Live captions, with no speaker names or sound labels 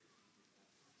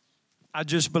I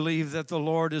just believe that the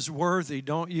Lord is worthy,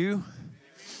 don't you?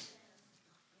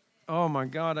 Oh my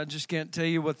God, I just can't tell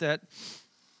you what that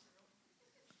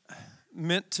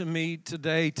meant to me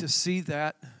today to see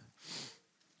that.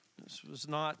 This was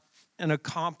not an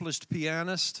accomplished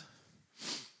pianist.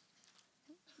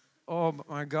 Oh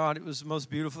my God, it was the most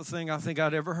beautiful thing I think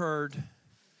I'd ever heard.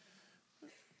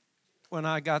 When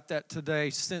I got that today,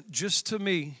 sent just to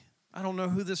me. I don't know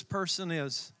who this person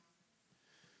is.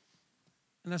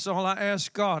 And that's all I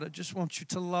ask God. I just want you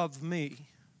to love me.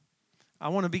 I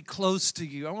want to be close to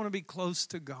you. I want to be close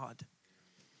to God.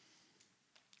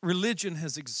 Religion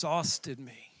has exhausted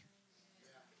me.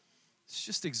 It's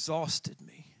just exhausted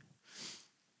me.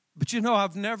 But you know,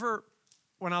 I've never,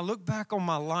 when I look back on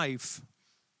my life,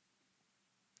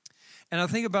 and I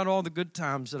think about all the good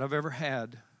times that I've ever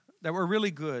had that were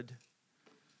really good,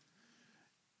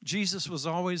 Jesus was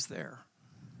always there.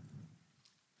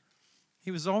 He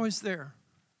was always there.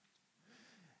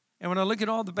 And when I look at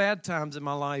all the bad times in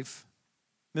my life,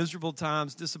 miserable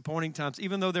times, disappointing times,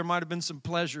 even though there might have been some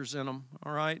pleasures in them,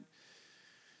 all right,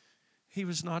 He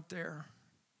was not there.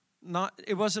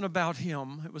 It wasn't about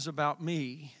Him. It was about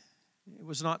me. It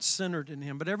was not centered in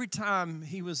Him. But every time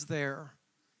He was there,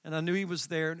 and I knew He was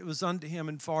there, and it was unto Him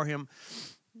and for Him,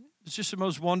 it's just the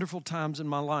most wonderful times in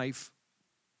my life.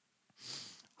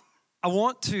 I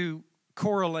want to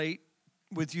correlate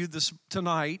with you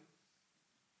tonight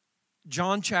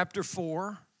John chapter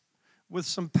 4 with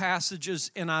some passages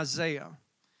in Isaiah.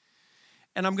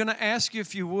 And I'm going to ask you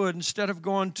if you would, instead of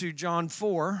going to John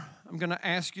 4, I'm going to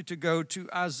ask you to go to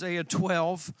Isaiah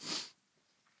 12,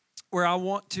 where I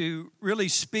want to really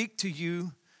speak to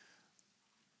you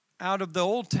out of the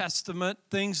Old Testament,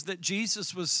 things that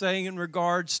Jesus was saying in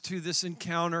regards to this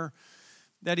encounter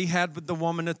that He had with the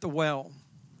woman at the well.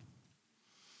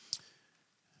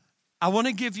 I want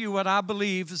to give you what I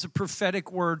believe is a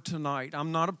prophetic word tonight.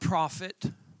 I'm not a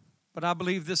prophet, but I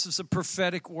believe this is a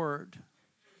prophetic word.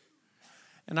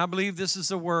 And I believe this is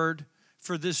a word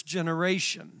for this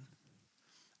generation.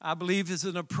 I believe it's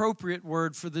an appropriate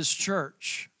word for this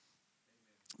church,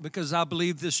 because I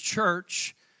believe this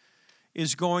church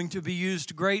is going to be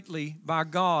used greatly by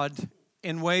God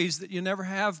in ways that you never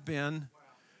have been,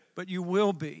 but you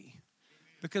will be.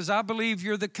 Because I believe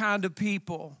you're the kind of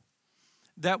people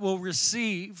that will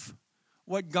receive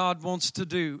what God wants to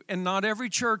do. And not every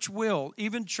church will.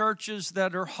 Even churches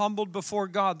that are humbled before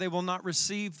God, they will not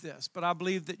receive this. But I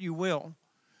believe that you will.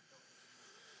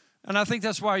 And I think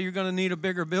that's why you're going to need a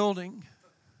bigger building.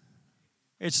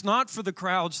 It's not for the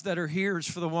crowds that are here, it's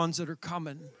for the ones that are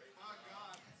coming.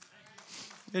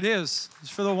 It is. It's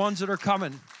for the ones that are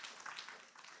coming.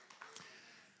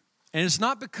 And it's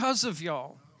not because of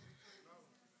y'all.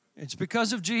 It's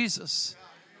because of Jesus.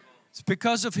 It's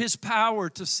because of His power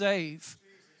to save.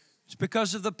 It's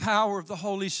because of the power of the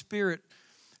Holy Spirit,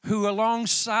 who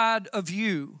alongside of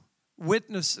you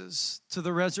witnesses to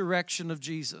the resurrection of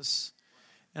Jesus.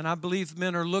 And I believe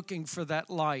men are looking for that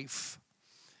life.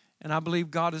 And I believe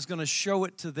God is going to show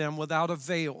it to them without a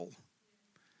veil.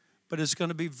 But it's going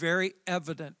to be very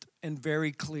evident and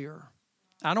very clear.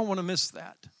 I don't want to miss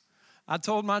that. I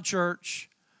told my church,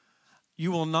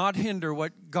 you will not hinder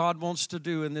what God wants to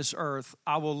do in this earth.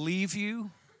 I will leave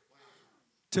you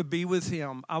to be with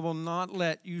Him. I will not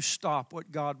let you stop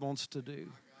what God wants to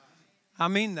do. I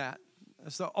mean that.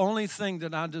 That's the only thing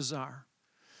that I desire.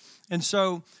 And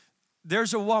so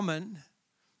there's a woman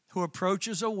who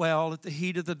approaches a well at the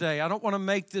heat of the day. I don't want to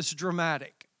make this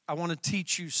dramatic. I want to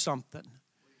teach you something.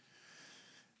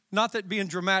 Not that being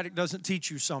dramatic doesn't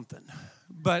teach you something,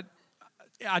 but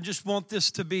I just want this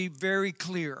to be very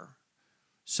clear.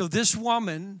 So this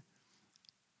woman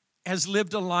has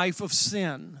lived a life of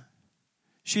sin.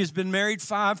 She has been married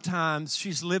 5 times.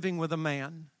 She's living with a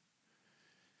man.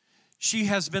 She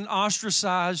has been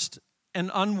ostracized and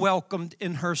unwelcomed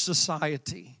in her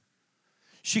society.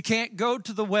 She can't go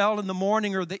to the well in the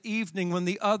morning or the evening when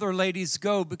the other ladies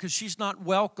go, because she's not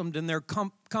welcomed in their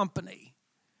company.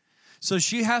 So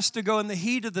she has to go in the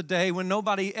heat of the day when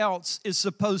nobody else is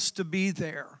supposed to be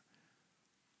there.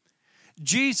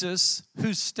 Jesus,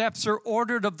 whose steps are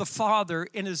ordered of the Father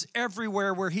and is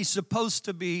everywhere where He's supposed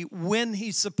to be, when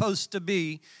He's supposed to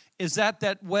be, is at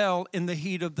that well in the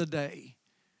heat of the day.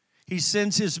 He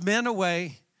sends His men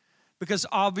away, because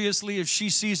obviously if she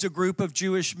sees a group of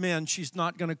Jewish men, she's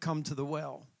not going to come to the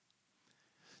well.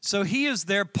 So He is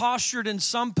there postured in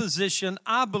some position,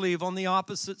 I believe, on the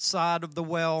opposite side of the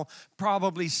well,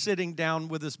 probably sitting down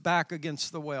with his back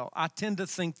against the well. I tend to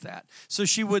think that, so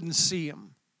she wouldn't see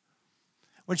Him.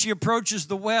 When she approaches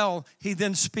the well, He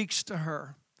then speaks to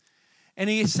her. And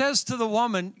he says to the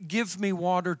woman, give me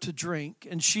water to drink.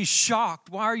 And she's shocked.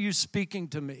 Why are you speaking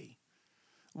to me?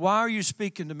 Why are you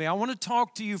speaking to me? I want to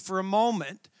talk to you for a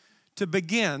moment to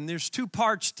begin. There's two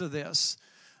parts to this.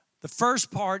 The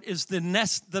first part is the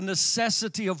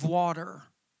necessity of water.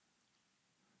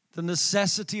 The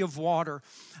necessity of water.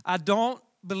 I don't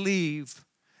believe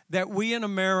that we in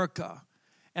America,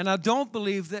 and I don't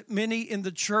believe that many in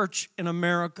the church in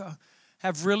America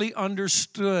have really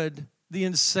understood the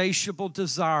insatiable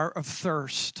desire of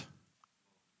thirst.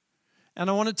 And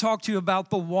I want to talk to you about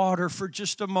the water for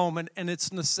just a moment and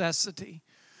its necessity.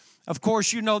 Of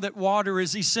course, you know that water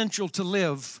is essential to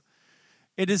live.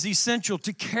 It is essential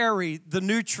to carry the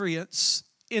nutrients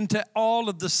into all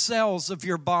of the cells of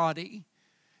your body.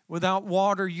 Without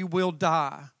water, you will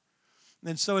die.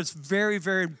 And so it's very,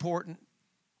 very important.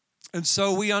 And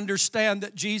so we understand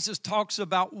that Jesus talks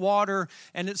about water,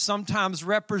 and it sometimes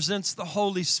represents the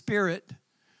Holy Spirit.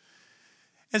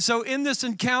 And so in this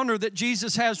encounter that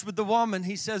Jesus has with the woman,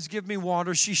 he says, give me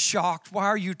water. She's shocked. Why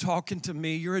are you talking to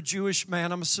me? You're a Jewish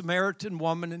man. I'm a Samaritan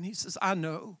woman. And he says, I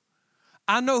know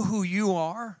who you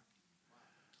are.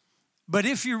 But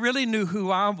if you really knew who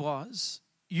I was,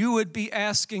 you would be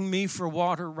asking me for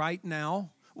water right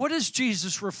now. What is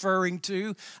Jesus referring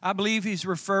to? I believe he's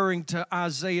referring to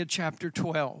Isaiah chapter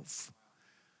 12.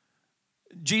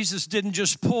 Jesus didn't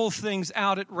just pull things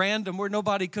out at random where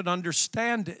nobody could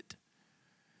understand it.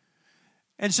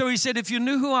 And so he said, if you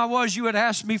knew who I was, you would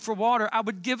ask me for water. I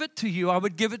would give it to you. I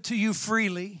would give it to you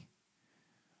freely.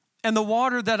 And the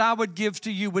water that I would give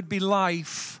to you would be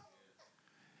life.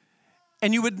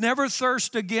 And you would never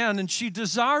thirst again. And she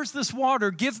desires this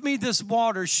water. Give me this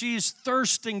water. She's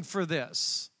thirsting for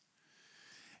this.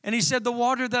 And he said, the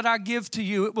water that I give to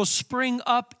you, it will spring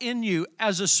up in you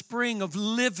as a spring of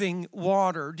living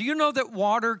water. Do you know that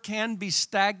water can be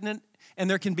stagnant and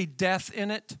there can be death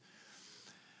in it?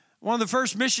 One of the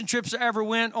first mission trips I ever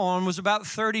went on was about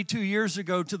 32 years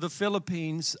ago to the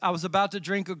Philippines. I was about to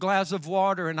drink a glass of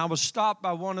water, and I was stopped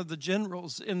by one of the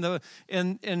generals in the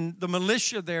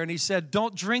militia there, and he said,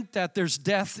 don't drink that, there's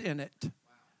death in it.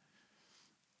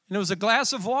 And it was a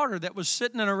glass of water that was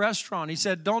sitting in a restaurant. He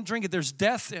said, don't drink it, there's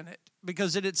death in it,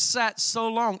 because it had sat so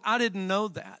long. I didn't know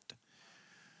that.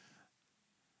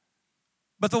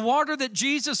 But the water that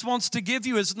Jesus wants to give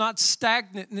you is not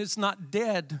stagnant and it's not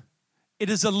dead. It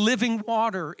is a living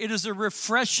water. It is a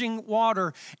refreshing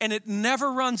water, and it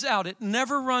never runs out. It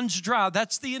never runs dry.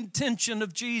 That's the intention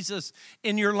of Jesus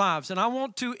in your lives. And I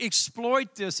want to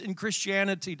exploit this in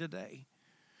Christianity today.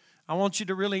 I want you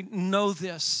to really know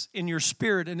this in your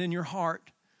spirit and in your heart.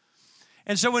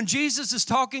 And so when Jesus is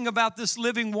talking about this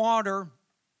living water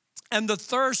and the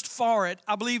thirst for it,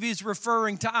 I believe he's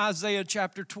referring to Isaiah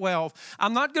chapter 12.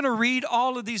 I'm not going to read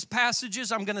all of these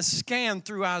passages. I'm going to scan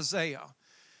through Isaiah.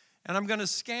 And I'm going to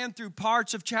scan through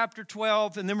parts of chapter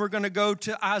 12, and then we're going to go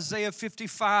to Isaiah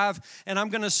 55, and I'm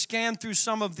going to scan through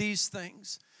some of these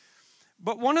things.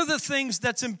 But one of the things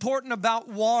that's important about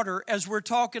water, as we're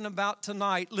talking about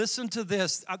tonight, listen to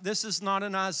this. This is not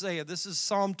in Isaiah. This is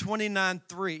Psalm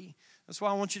 29:3. That's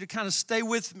why I want you to kind of stay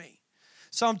with me.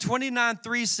 Psalm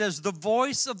 29:3 says, the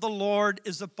voice of the Lord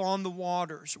is upon the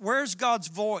waters. Where's God's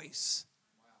voice?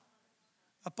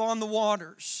 Upon the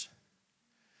waters.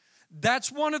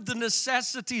 That's one of the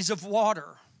necessities of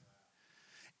water.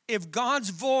 If God's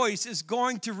voice is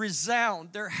going to resound,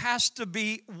 there has to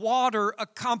be water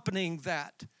accompanying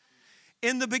that.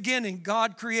 In the beginning,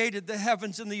 God created the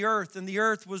heavens and the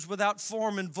earth was without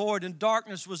form and void, and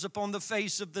darkness was upon the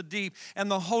face of the deep, and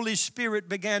the Holy Spirit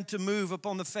began to move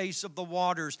upon the face of the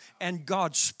waters, and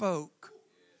God spoke.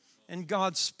 And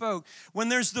God spoke. When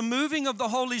there's the moving of the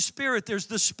Holy Spirit, there's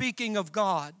the speaking of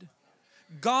God.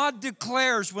 God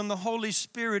declares when the Holy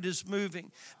Spirit is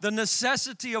moving. The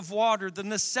necessity of water, the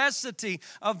necessity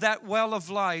of that well of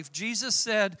life. Jesus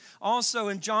said also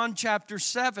in John chapter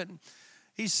 7,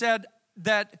 he said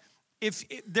that if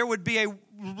there would be a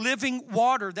living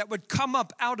water that would come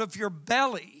up out of your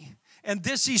belly. And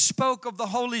this he spoke of the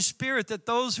Holy Spirit, that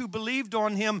those who believed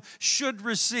on him should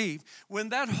receive. When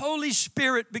that Holy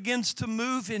Spirit begins to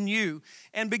move in you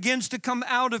and begins to come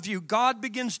out of you, God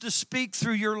begins to speak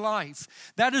through your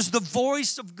life. That is the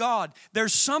voice of God.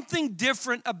 There's something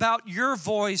different about your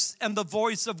voice and the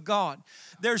voice of God.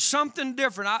 There's something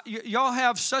different. Y'all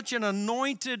have such an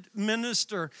anointed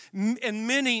minister and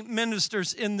many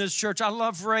ministers in this church. I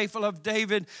love Rafe. I love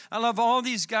David. I love all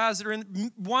these guys that are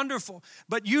wonderful.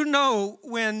 But you know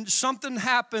when something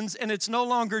happens and it's no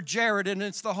longer Jared and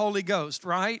it's the Holy Ghost,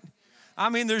 right? I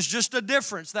mean, there's just a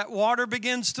difference. That water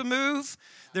begins to move.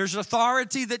 There's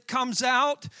authority that comes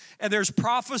out, and there's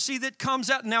prophecy that comes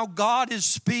out. Now God is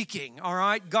speaking, all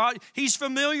right? God, He's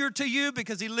familiar to you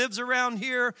because He lives around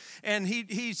here, and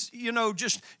He's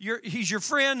He's your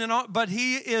friend, and all, but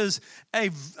He is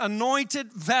a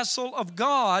anointed vessel of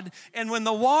God. And when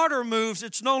the water moves,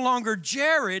 it's no longer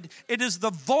Jared. It is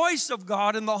the voice of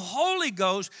God and the Holy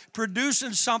Ghost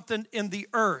producing something in the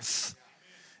earth.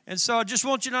 And so I just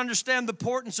want you to understand the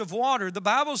importance of water. The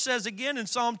Bible says again in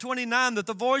Psalm 29 that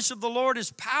the voice of the Lord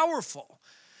is powerful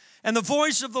and the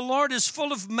voice of the Lord is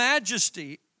full of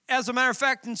majesty. As a matter of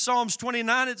fact, in Psalms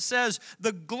 29 it says,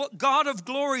 the God of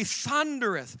glory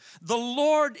thundereth. The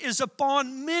Lord is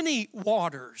upon many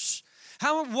waters.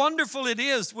 How wonderful it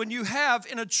is when you have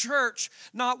in a church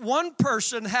not one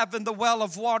person having the well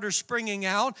of water springing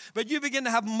out, but you begin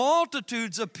to have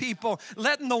multitudes of people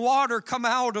letting the water come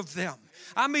out of them.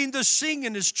 I mean, the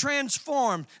singing is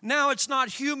transformed. Now it's not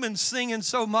humans singing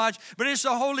so much, but it's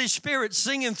the Holy Spirit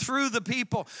singing through the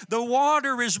people. The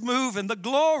water is moving. The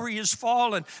glory is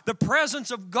falling. The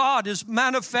presence of God is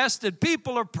manifested.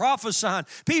 People are prophesying.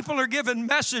 People are giving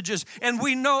messages. And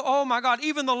we know, oh my God,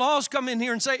 even the lost come in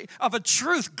here and say, of a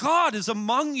truth, God is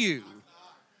among you.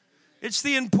 It's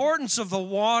the importance of the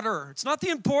water. It's not the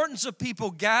importance of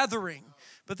people gathering,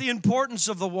 but the importance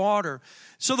of the water.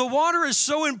 So the water is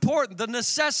so important, the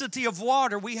necessity of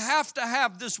water. We have to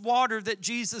have this water that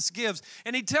Jesus gives.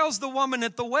 And He tells the woman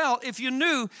at the well, if you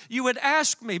knew, you would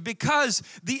ask me, because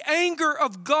the anger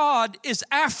of God is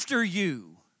after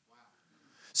you.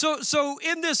 So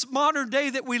in this modern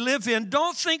day that we live in,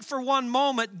 don't think for one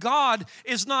moment God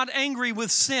is not angry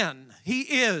with sin. He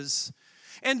is.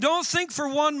 And don't think for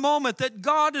one moment that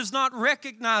God is not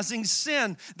recognizing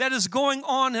sin that is going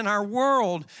on in our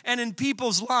world and in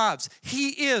people's lives. He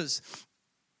is.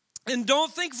 And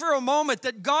don't think for a moment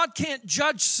that God can't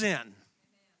judge sin.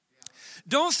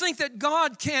 Don't think that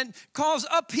God can't cause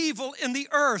upheaval in the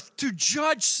earth to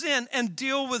judge sin and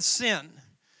deal with sin.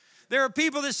 There are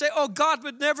people that say, oh, God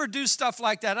would never do stuff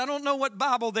like that. I don't know what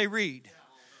Bible they read.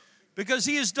 Because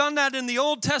He has done that in the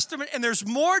Old Testament, and there's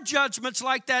more judgments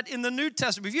like that in the New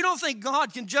Testament. If you don't think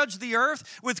God can judge the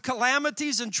earth with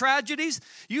calamities and tragedies,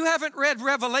 you haven't read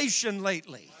Revelation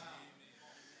lately.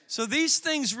 So these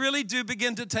things really do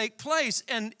begin to take place.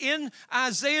 And in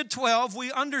Isaiah 12, we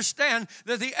understand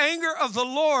that the anger of the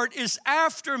Lord is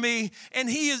after me, and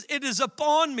it is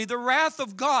upon me, the wrath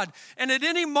of God. And at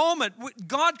any moment,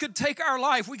 God could take our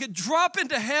life. We could drop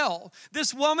into hell.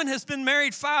 This woman has been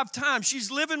married 5 times.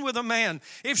 She's living with a man.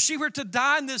 If she were to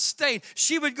die in this state,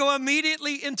 she would go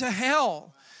immediately into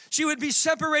hell. She would be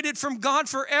separated from God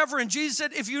forever. And Jesus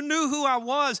said, if you knew who I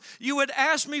was, you would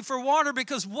ask me for water,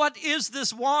 because what is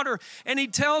this water? And He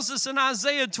tells us in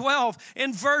Isaiah 12,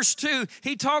 in verse 2,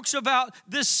 He talks about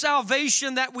this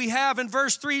salvation that we have. In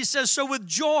verse 3, He says, so with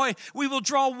joy we will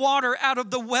draw water out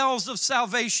of the wells of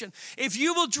salvation. If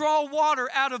you will draw water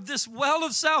out of this well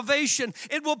of salvation,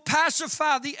 it will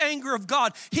pacify the anger of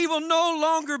God. He will no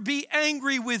longer be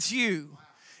angry with you.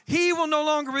 He will no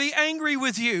longer be angry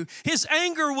with you. His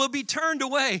anger will be turned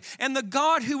away. And the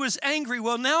God who is angry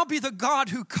will now be the God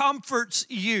who comforts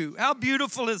you. How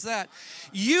beautiful is that?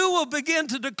 You will begin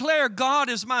to declare, God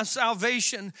is my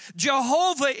salvation.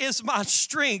 Jehovah is my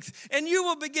strength. And you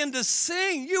will begin to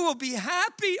sing. You will be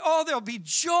happy. Oh, there'll be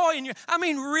joy in you. I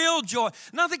mean, real joy.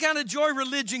 Not the kind of joy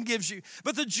religion gives you,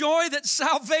 but the joy that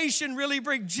salvation really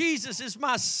brings. Jesus is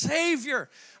my Savior.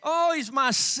 Oh, He's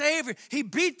my Savior. He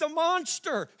beat the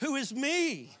monster who is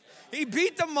me. He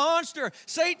beat the monster.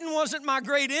 Satan wasn't my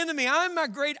great enemy.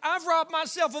 I've robbed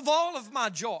myself of all of my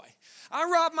joy. I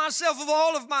rob myself of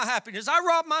all of my happiness. I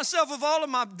rob myself of all of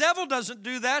my... Devil doesn't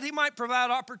do that. He might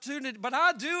provide opportunity, but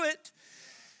I do it.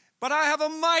 But I have a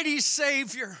mighty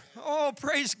Savior. Oh,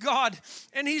 praise God.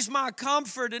 And He's my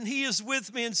comfort, and He is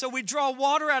with me. And so we draw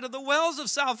water out of the wells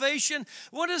of salvation.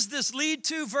 What does this lead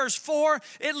to? Verse 4,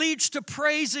 it leads to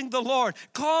praising the Lord,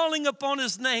 calling upon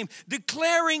His name,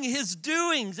 declaring His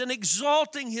doings, and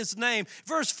exalting His name.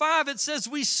 Verse 5, it says,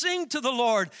 we sing to the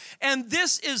Lord. And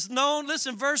this is known,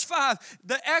 listen, verse 5,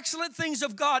 the excellent things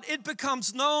of God, it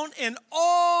becomes known in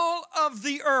all of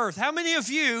the earth. How many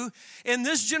of you in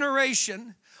this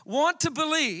generation want to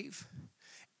believe,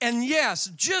 and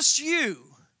yes, just you,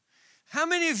 how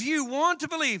many of you want to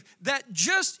believe that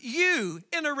just you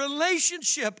in a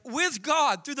relationship with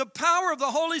God through the power of the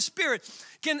Holy Spirit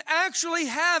can actually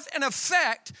have an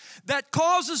effect that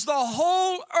causes the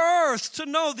whole earth to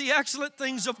know the excellent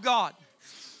things of God?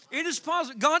 It is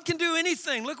possible. God can do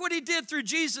anything. Look what He did through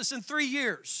Jesus in 3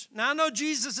 years. Now, I know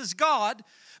Jesus is God,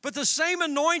 But the same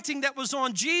anointing that was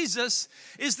on Jesus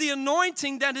is the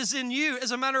anointing that is in you.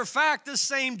 As a matter of fact, the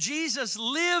same Jesus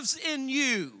lives in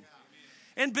you.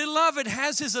 And beloved,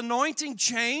 has his anointing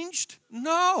changed?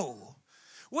 No.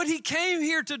 What he came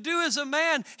here to do as a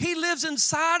man, he lives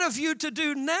inside of you to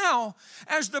do now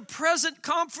as the present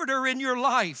comforter in your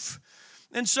life.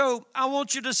 And so I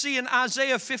want you to see in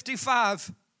Isaiah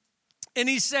 55, and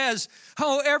he says,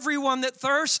 oh, everyone that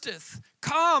thirsteth,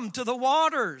 come to the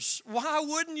waters. Why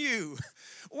wouldn't you?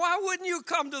 Why wouldn't you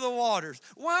come to the waters?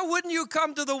 Why wouldn't you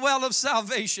come to the well of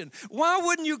salvation? Why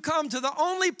wouldn't you come to the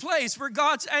only place where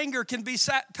God's anger can be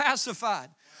pacified?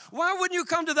 Why wouldn't you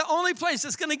come to the only place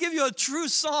that's going to give you a true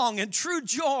song and true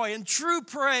joy and true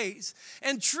praise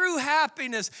and true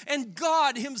happiness, and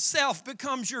God himself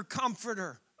becomes your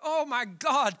comforter? Oh my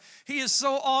God, he is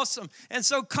so awesome. And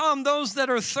so come, those that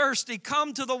are thirsty,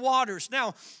 come to the waters.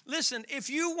 Now, listen,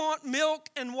 if you want milk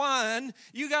and wine,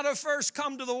 you got to first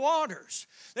come to the waters.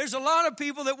 There's a lot of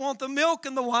people that want the milk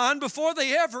and the wine before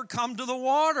they ever come to the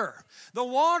water. The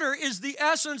water is the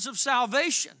essence of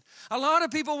salvation. A lot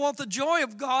of people want the joy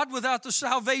of God without the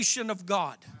salvation of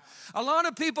God. A lot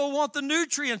of people want the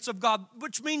nutrients of God,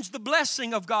 which means the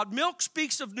blessing of God. Milk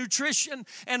speaks of nutrition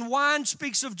and wine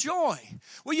speaks of joy.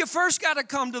 Well, you first got to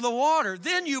come to the water.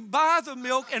 Then you buy the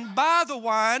milk and buy the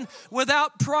wine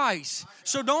without price.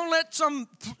 So don't let some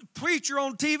preacher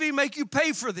on TV make you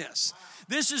pay for this.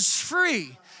 This is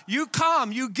free. You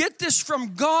come, you get this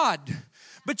from God.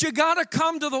 But you got to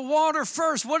come to the water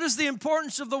first. What is the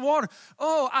importance of the water?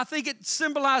 Oh, I think it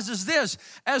symbolizes this.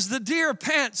 As the deer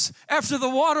pants after the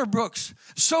water brooks,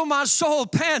 so my soul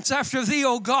pants after thee,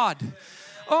 O God.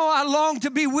 Oh, I long to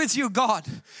be with you, God.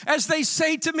 As they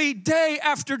say to me day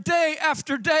after day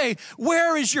after day,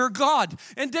 where is your God?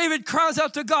 And David cries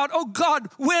out to God, oh God,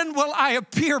 when will I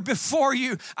appear before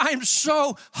you? I am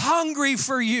so hungry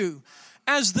for you.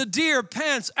 As the deer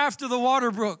pants after the water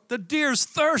brook, the deer's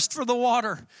thirst for the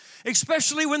water,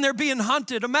 especially when they're being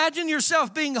hunted. Imagine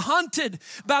yourself being hunted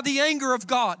by the anger of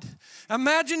God.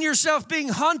 Imagine yourself being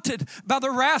hunted by the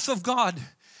wrath of God.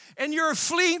 And you're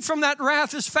fleeing from that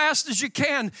wrath as fast as you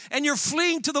can. And you're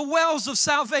fleeing to the wells of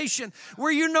salvation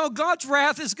where you know God's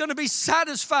wrath is going to be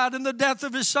satisfied in the death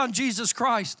of his son, Jesus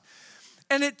Christ.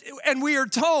 And we are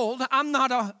told, I'm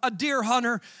not a deer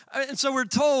hunter, and so we're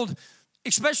told,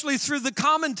 especially through the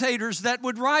commentators that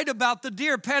would write about the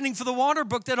deer panting for the water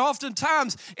brook, that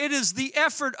oftentimes it is the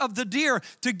effort of the deer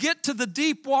to get to the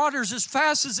deep waters as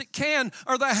fast as it can,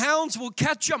 or the hounds will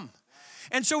catch them.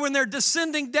 And so when they're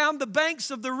descending down the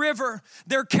banks of the river,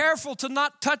 they're careful to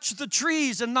not touch the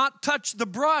trees and not touch the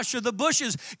brush or the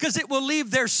bushes, because it will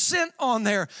leave their scent on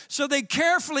there. So they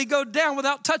carefully go down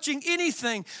without touching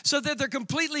anything so that they're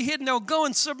completely hidden. They'll go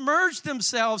and submerge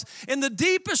themselves in the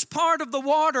deepest part of the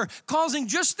water, causing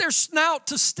just their snout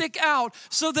to stick out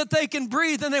so that they can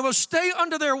breathe. And they will stay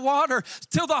under their water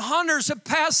till the hunters have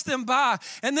passed them by.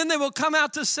 And then they will come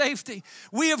out to safety.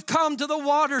 We have come to the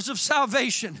waters of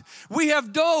salvation. We have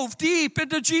dove deep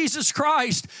into Jesus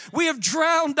Christ. We have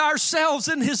drowned ourselves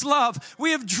in his love.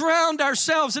 We have drowned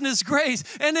ourselves in his grace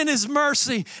and in his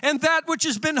mercy. And that which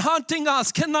has been hunting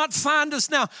us cannot find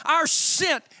us now. Our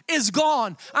scent is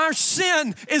gone. Our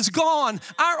sin is gone.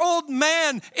 Our old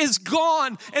man is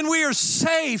gone. And we are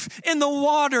safe in the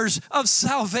waters of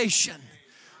salvation.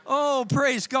 Oh,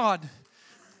 praise God.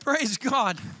 Praise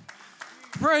God.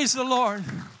 Praise the Lord.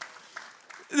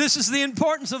 This is the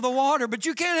importance of the water, but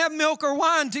you can't have milk or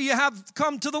wine till you have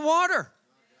come to the water.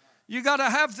 You got to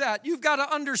have that. You've got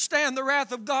to understand the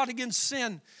wrath of God against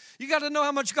sin. You got to know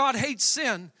how much God hates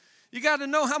sin. You got to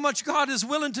know how much God is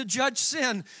willing to judge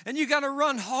sin, and you got to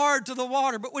run hard to the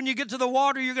water. But when you get to the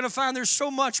water, you're going to find there's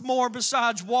so much more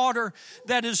besides water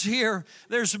that is here.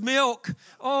 There's milk.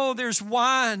 Oh, there's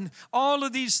wine. All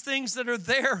of these things that are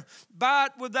there, buy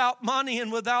it without money and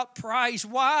without price.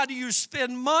 Why do you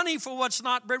spend money for what's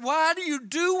not bread? Why do you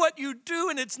do what you do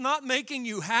and it's not making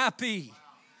you happy?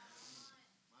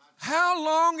 How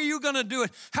long are you going to do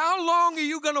it? How long are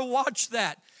you going to watch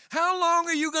that? How long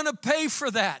are you going to pay for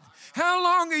that? How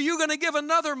long are you going to give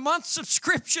another month's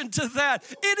subscription to that?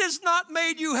 It has not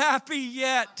made you happy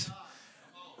yet.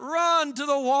 Run to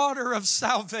the water of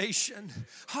salvation.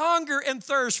 Hunger and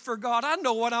thirst for God. I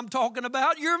know what I'm talking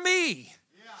about. You're me.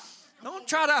 Don't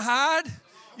try to hide.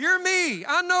 You're me.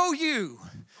 I know you.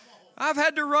 I've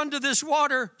had to run to this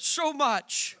water so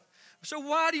much. So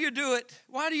why do you do it?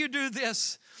 Why do you do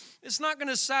this? It's not going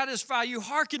to satisfy you.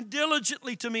 Hearken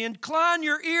diligently to me. Incline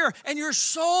your ear, and your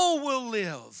soul will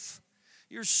live.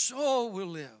 Your soul will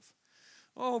live.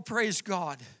 Oh, praise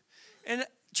God. In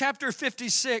chapter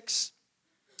 56,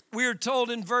 we are told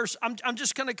in verse, I'm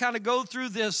just going to kind of go through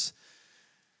this.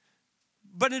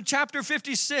 But in chapter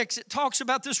 56, it talks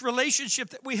about this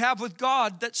relationship that we have with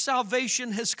God, that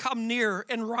salvation has come near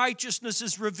and righteousness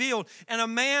is revealed. And a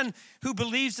man who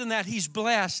believes in that, he's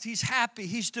blessed, he's happy,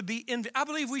 he's to be envied. I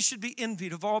believe we should be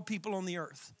envied of all people on the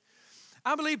earth.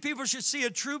 I believe people should see a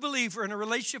true believer in a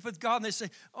relationship with God and they say,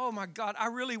 oh my God, I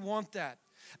really want that.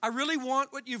 I really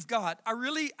want what you've got.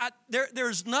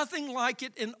 There's nothing like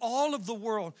it in all of the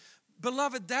world.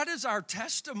 Beloved, that is our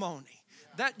testimony.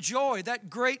 That joy, that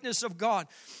greatness of God.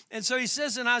 And so he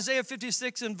says in Isaiah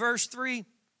 56 in verse 3,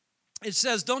 it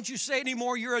says, don't you say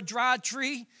anymore, you're a dry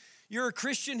tree. You're a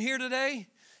Christian here today.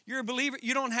 You're a believer.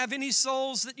 You don't have any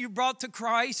souls that you brought to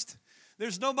Christ.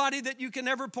 There's nobody that you can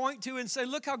ever point to and say,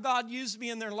 look how God used me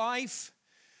in their life.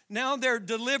 Now they're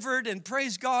delivered, and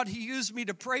praise God, he used me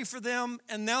to pray for them,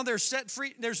 and now they're set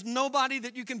free. There's nobody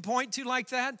that you can point to like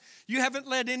that. You haven't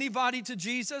led anybody to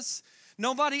Jesus.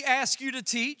 Nobody asked you to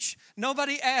teach.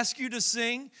 Nobody asked you to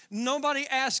sing. Nobody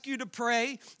asked you to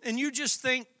pray. And you just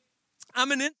think,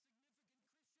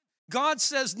 God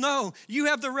says, no, you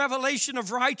have the revelation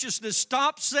of righteousness.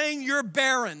 Stop saying you're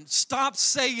barren. Stop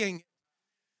saying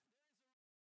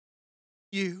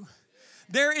you.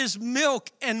 There is milk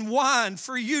and wine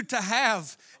for you to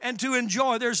have and to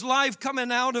enjoy. There's life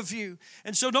coming out of you.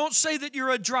 And so don't say that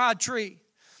you're a dry tree.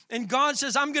 And God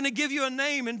says, I'm going to give you a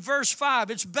name in verse 5.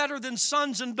 It's better than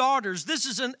sons and daughters. This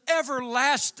is an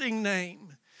everlasting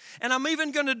name. And I'm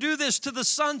even going to do this to the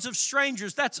sons of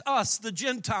strangers. That's us, the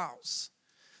Gentiles.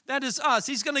 That is us.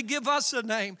 He's going to give us a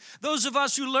name. Those of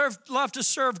us who love to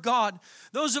serve God.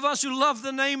 Those of us who love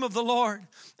the name of the Lord.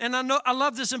 And I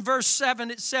love this in verse 7.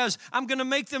 It says, I'm going to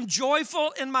make them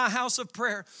joyful in my house of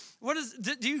prayer.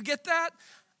 Do you get that?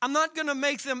 I'm not going to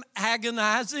make them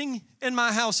agonizing in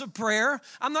my house of prayer.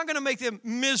 I'm not going to make them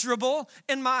miserable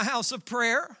in my house of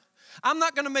prayer. I'm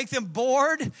not going to make them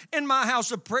bored in my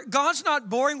house of prayer. God's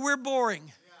not boring, we're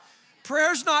boring.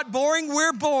 Prayer's not boring,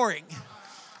 we're boring.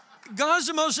 God's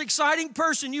the most exciting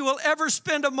person you will ever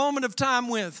spend a moment of time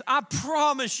with. I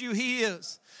promise you he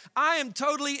is. I am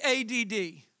totally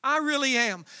ADD. I really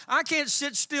am. I can't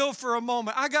sit still for a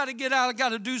moment. I got to get out. I got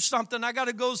to do something. I got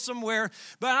to go somewhere.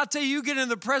 But I'll tell you, you get in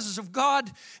the presence of God,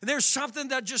 there's something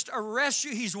that just arrests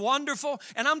you. He's wonderful.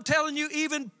 And I'm telling you,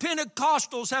 even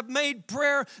Pentecostals have made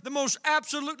prayer the most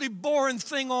absolutely boring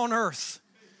thing on earth.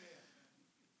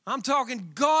 I'm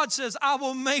talking, God says, I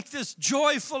will make this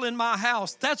joyful in my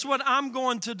house. That's what I'm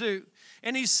going to do.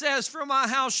 And he says, for my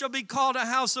house shall be called a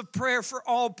house of prayer for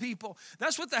all people.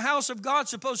 That's what the house of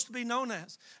God's supposed to be known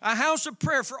as. A house of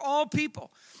prayer for all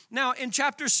people. Now, in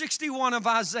chapter 61 of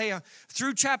Isaiah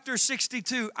through chapter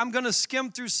 62, I'm going to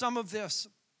skim through some of this.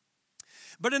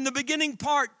 But in the beginning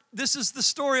part, this is the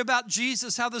story about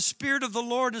Jesus, how the Spirit of the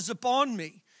Lord is upon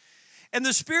me. And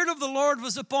the Spirit of the Lord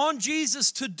was upon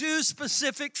Jesus to do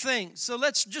specific things. So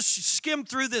let's just skim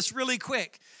through this really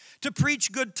quick. To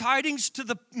preach good tidings to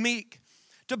the meek,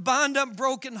 to bind up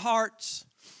broken hearts,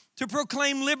 to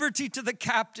proclaim liberty to the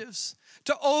captives,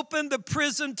 to open the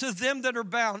prison to them that are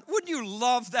bound. Wouldn't you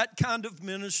love that kind of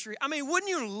ministry? I mean, wouldn't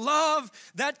you love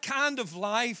that kind of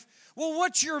life? Well,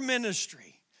 what's your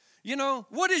ministry? You know,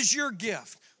 what is your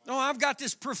gift? No, I've got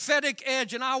this prophetic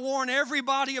edge and I warn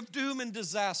everybody of doom and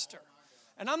disaster.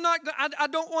 And I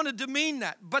don't want to demean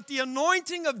that, but the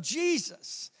anointing of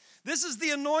Jesus, this is the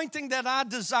anointing that I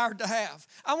desire to have.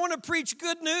 I want to preach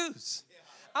good news.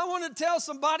 I want to tell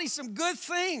somebody some good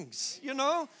things, you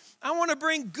know. I want to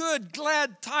bring good,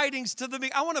 glad tidings to the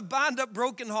meek. I want to bind up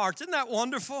broken hearts. Isn't that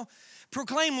wonderful?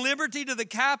 Proclaim liberty to the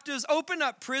captives. Open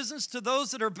up prisons to those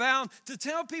that are bound. To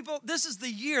tell people this is the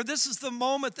year, this is the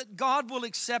moment that God will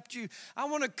accept you. I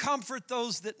want to comfort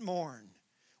those that mourn.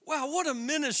 Wow, what a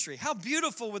ministry. How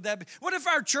beautiful would that be? What if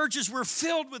our churches were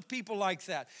filled with people like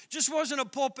that? Just wasn't a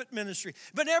pulpit ministry,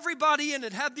 but everybody in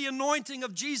it had the anointing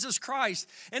of Jesus Christ,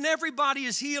 and everybody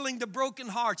is healing the broken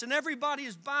hearts, and everybody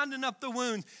is binding up the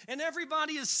wounds, and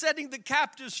everybody is setting the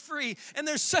captives free, and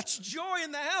there's such joy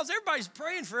in the house. Everybody's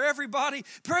praying for everybody,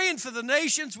 praying for the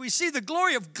nations. We see the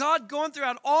glory of God going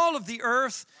throughout all of the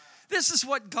earth. This is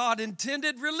what God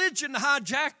intended. Religion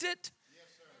hijacked it,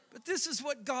 but this is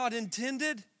what God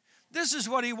intended. This is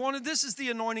what he wanted. This is the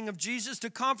anointing of Jesus, to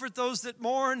comfort those that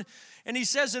mourn. And he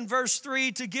says in verse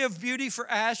 3, to give beauty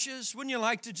for ashes. Wouldn't you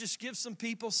like to just give some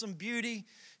people some beauty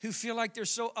who feel like they're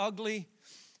so ugly?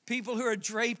 People who are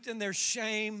draped in their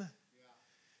shame.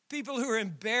 People who are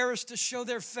embarrassed to show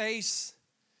their face.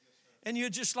 And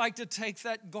you'd just like to take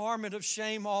that garment of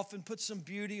shame off and put some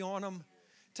beauty on them.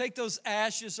 Take those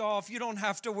ashes off. You don't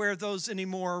have to wear those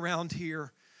anymore around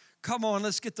here. Come on,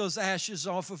 let's get those ashes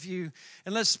off of you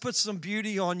and let's put some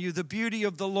beauty on you, the beauty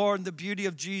of the Lord and the beauty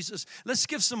of Jesus. Let's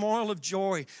give some oil of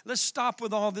joy. Let's stop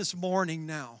with all this mourning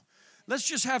now. Let's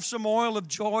just have some oil of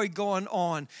joy going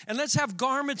on. And let's have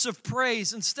garments of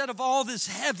praise instead of all this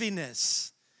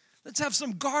heaviness. Let's have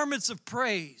some garments of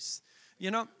praise.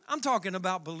 You know, I'm talking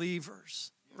about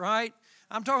believers, right?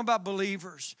 I'm talking about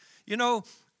believers. You know,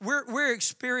 we're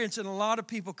experiencing a lot of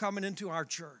people coming into our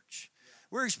church.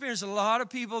 We're experiencing a lot of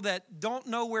people that don't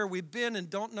know where we've been and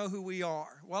don't know who we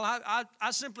are. Well,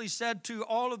 I simply said to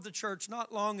all of the church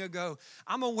not long ago,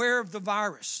 I'm aware of the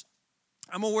virus.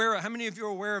 I'm aware of, how many of you are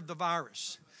aware of the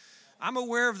virus? I'm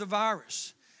aware of the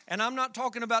virus. And I'm not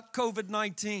talking about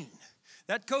COVID-19.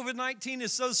 That COVID-19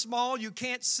 is so small you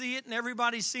can't see it, and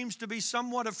everybody seems to be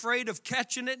somewhat afraid of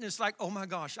catching it, and it's like, oh my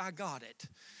gosh, I got it.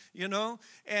 You know,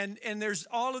 and there's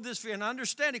all of this fear, and I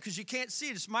understand it because you can't see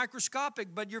it. It's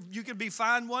microscopic, but you can be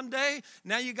fine one day.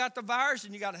 Now you got the virus,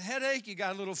 and you got a headache, you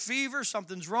got a little fever,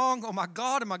 something's wrong. Oh my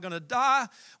God, am I going to die?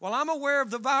 Well, I'm aware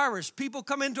of the virus. People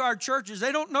come into our churches.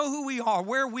 They don't know who we are,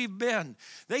 where we've been.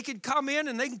 They can come in,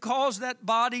 and they can cause that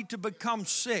body to become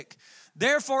sick.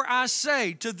 Therefore, I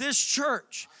say to this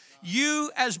church,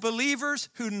 you as believers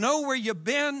who know where you've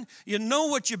been, you know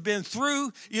what you've been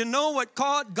through, you know what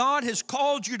God has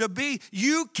called you to be,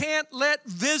 you can't let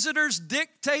visitors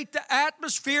dictate the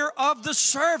atmosphere of the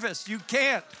service. You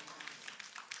can't.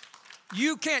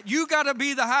 You can't. You got to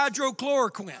be the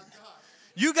hydrochloroquine.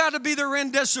 You got to be the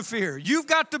remdesivir. You've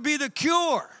got to be the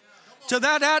cure to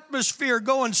that atmosphere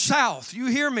going south. You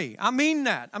hear me? I mean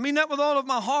that. I mean that with all of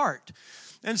my heart.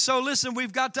 And so, listen,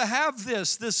 we've got to have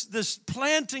this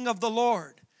planting of the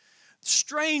Lord.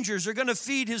 Strangers are going to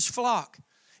feed his flock.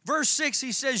 Verse 6,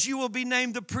 he says, you will be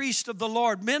named the priest of the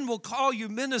Lord. Men will call you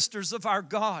ministers of our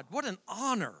God. What an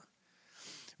honor.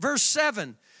 Verse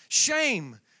 7,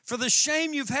 shame. For the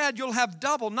shame you've had, you'll have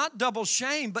double, not double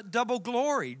shame, but double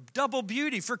glory, double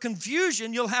beauty. For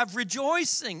confusion, you'll have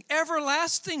rejoicing.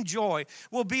 Everlasting joy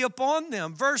will be upon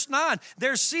them. Verse 9,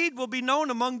 their seed will be known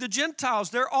among the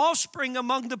Gentiles, their offspring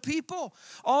among the people.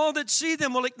 All that see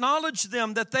them will acknowledge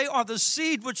them, that they are the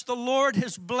seed which the Lord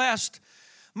has blessed.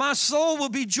 My soul will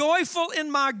be joyful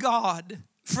in my God,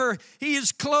 for he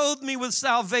has clothed me with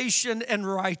salvation and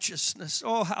righteousness.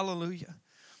 Oh, hallelujah.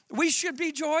 We should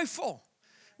be joyful.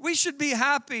 We should be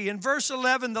happy. In verse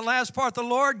 11, the last part, the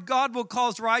Lord God will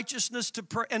cause righteousness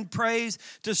and praise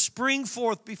to spring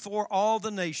forth before all the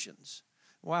nations.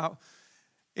 Wow.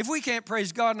 If we can't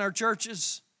praise God in our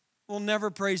churches, we'll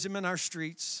never praise him in our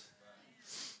streets.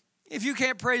 If you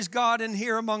can't praise God in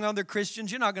here among other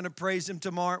Christians, you're not going to praise him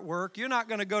tomorrow at work. You're not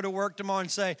going to go to work tomorrow and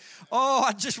say, oh,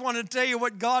 I just want to tell you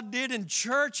what God did in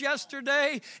church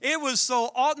yesterday. It was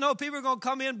so awesome. No, people are going to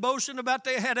come in boasting about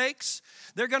their headaches.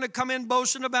 They're going to come in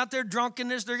boasting about their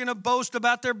drunkenness. They're going to boast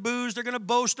about their booze. They're going to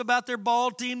boast about their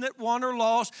ball team that won or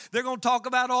lost. They're going to talk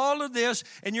about all of this.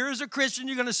 And you're as a Christian,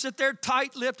 you're going to sit there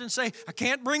tight-lipped and say, I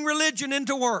can't bring religion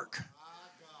into work.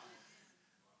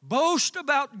 Boast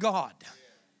about God.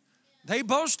 They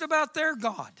boast about their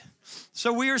God.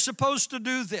 So we are supposed to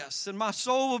do this. And my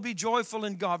soul will be joyful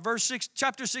in God.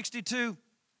 Chapter 62,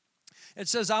 it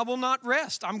says, I will not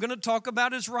rest. I'm going to talk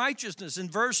about his righteousness. In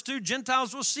verse 2,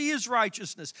 Gentiles will see his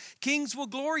righteousness. Kings will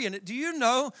glory in it. Do you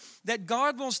know that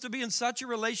God wants to be in such a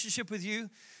relationship with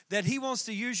you that he wants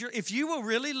to use if you will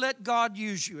really let God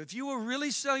use you, if you will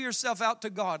really sell yourself out to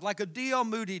God, like a D.L.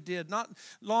 Moody did not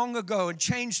long ago and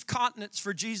changed continents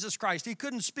for Jesus Christ. He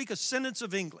couldn't speak a sentence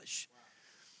of English.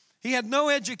 He had no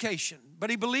education,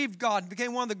 but he believed God,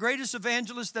 became one of the greatest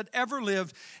evangelists that ever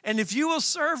lived. And if you will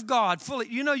serve God fully,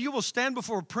 you know, you will stand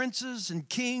before princes and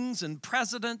kings and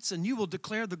presidents, and you will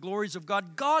declare the glories of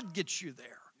God. God gets you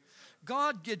there.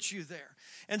 God gets you there.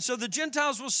 And so the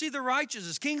Gentiles will see the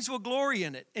righteousness. Kings will glory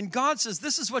in it. And God says,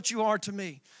 this is what you are to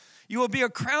me. You will be a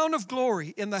crown of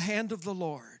glory in the hand of the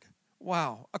Lord.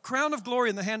 Wow. A crown of glory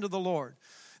in the hand of the Lord.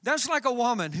 That's like a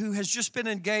woman who has just been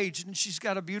engaged and she's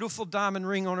got a beautiful diamond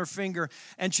ring on her finger.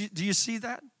 And do you see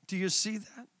that? Do you see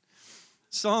that?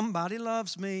 Somebody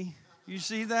loves me. You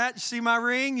see that? You see my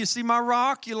ring? You see my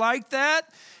rock? You like that?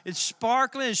 It's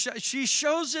sparkling. She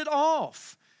shows it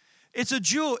off. It's a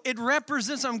jewel. It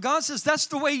represents something. God says, that's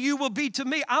the way you will be to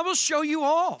me. I will show you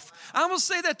off. I will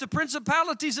say that to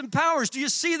principalities and powers. Do you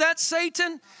see that,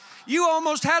 Satan? You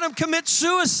almost had him commit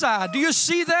suicide. Do you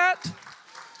see that?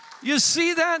 You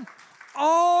see that?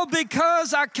 All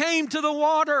because I came to the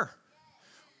water.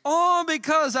 All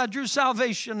because I drew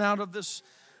salvation out of this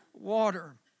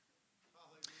water.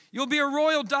 You'll be a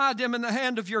royal diadem in the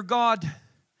hand of your God.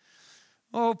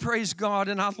 Oh, praise God.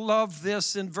 And I love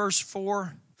this in verse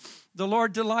 4. The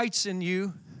Lord delights in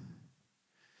you.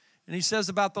 And he says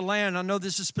about the land, I know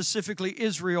this is specifically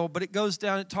Israel, but it goes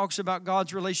down, it talks about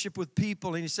God's relationship with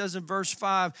people. And he says in verse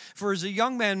 5, for as a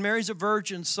young man marries a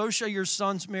virgin, so shall your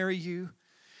sons marry you.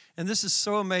 And this is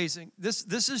so amazing. This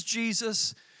is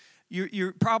Jesus.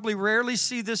 You probably rarely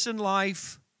see this in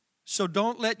life, so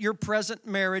don't let your present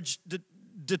marriage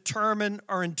determine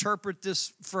or interpret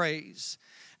this phrase.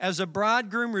 As a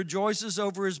bridegroom rejoices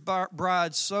over his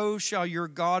bride, so shall your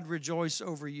God rejoice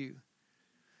over you.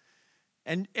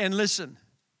 And listen,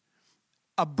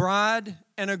 a bride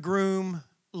and a groom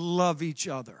love each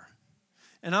other.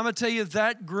 And I'm going to tell you,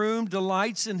 that groom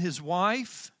delights in his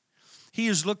wife. He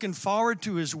is looking forward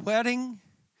to his wedding.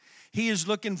 He is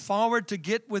looking forward to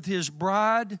get with his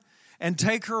bride and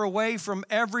take her away from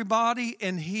everybody.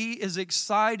 And he is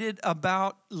excited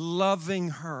about loving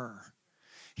her.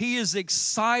 He is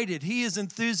excited. He is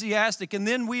enthusiastic. And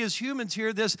then we as humans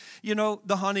hear this,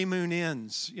 the honeymoon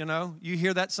ends. You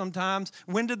hear that sometimes.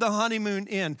 When did the honeymoon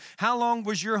end? How long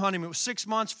was your honeymoon? 6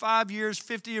 months, 5 years,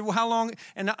 50 years? How long?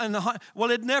 Well,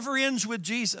 it never ends with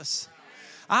Jesus.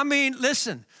 I mean,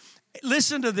 listen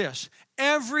to this.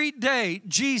 Every day,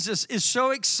 Jesus is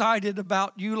so excited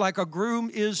about you like a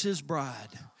groom is his bride.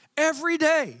 Every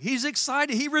day, he's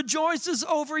excited. He rejoices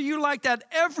over you like that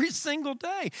every single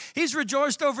day. He's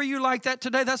rejoiced over you like that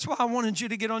today. That's why I wanted you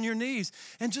to get on your knees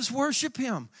and just worship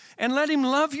him and let him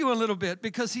love you a little bit,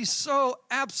 because he's so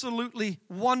absolutely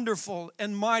wonderful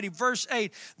and mighty. Verse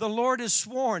 8, the Lord has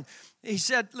sworn. He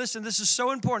said, listen, this is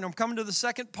so important. I'm coming to the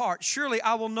second part. Surely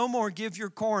I will no more give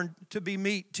your corn to be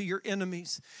meat to your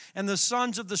enemies, and the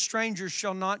sons of the strangers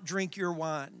shall not drink your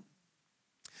wine.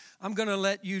 I'm going to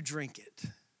let you drink it.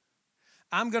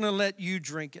 I'm going to let you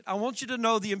drink it. I want you to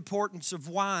know the importance of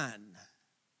wine,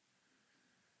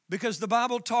 because the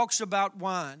Bible talks about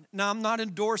wine. Now, I'm not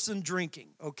endorsing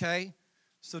drinking, okay?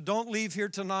 So don't leave here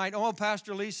tonight, oh,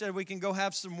 Pastor Lee said we can go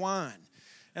have some wine.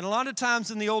 And a lot of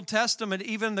times in the Old Testament,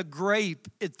 even the grape,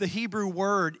 the Hebrew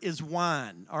word is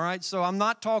wine, all right? So I'm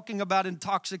not talking about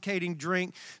intoxicating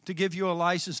drink to give you a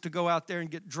license to go out there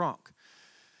and get drunk.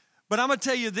 But I'm going to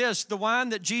tell you this, the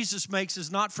wine that Jesus makes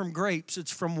is not from grapes, it's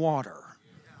from water.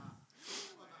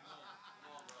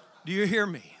 Do you hear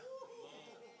me?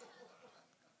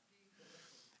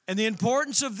 And the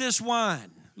importance of this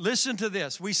wine, listen to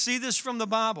this. We see this from the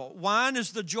Bible. Wine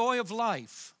is the joy of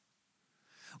life.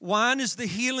 Wine is the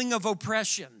healing of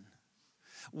oppression.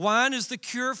 Wine is the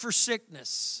cure for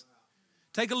sickness.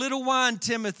 Take a little wine,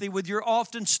 Timothy, with your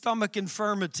often stomach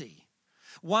infirmity.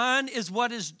 Wine is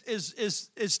what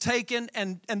is taken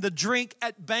and the drink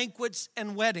at banquets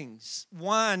and weddings.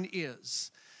 Wine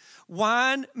is.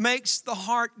 Wine makes the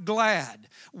heart glad.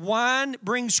 Wine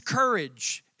brings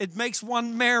courage. It makes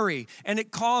one merry, and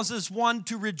it causes one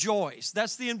to rejoice.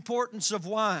 That's the importance of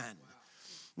wine.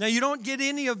 Now, you don't get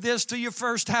any of this till you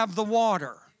first have the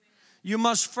water. You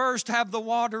must first have the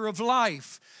water of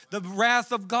life. The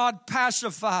wrath of God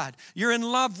pacified. You're in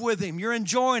love with him. You're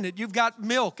enjoying it. You've got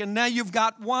milk, and now you've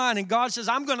got wine. And God says,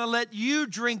 I'm going to let you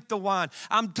drink the wine.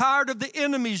 I'm tired of the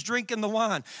enemies drinking the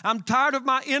wine. I'm tired of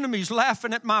my enemies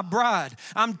laughing at my bride.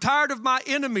 I'm tired of my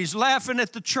enemies laughing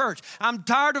at the church. I'm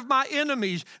tired of my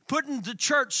enemies putting the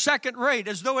church second rate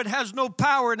as though it has no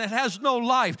power and it has no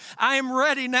life. I am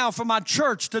ready now for my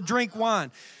church to drink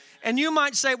wine. And you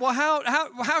might say, well,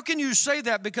 how can you say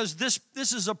that? Because this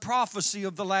is a prophecy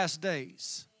of the last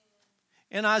days.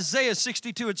 In Isaiah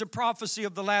 62, it's a prophecy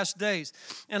of the last days.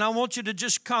 And I want you to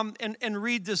just come and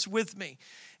read this with me.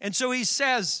 And so he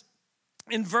says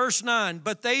in verse 9,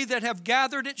 but they that have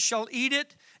gathered it shall eat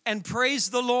it and praise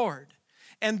the Lord.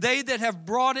 And they that have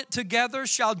brought it together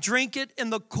shall drink it in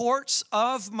the courts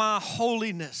of my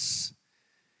holiness.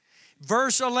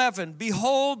 Verse 11,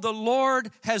 behold, the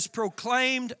Lord has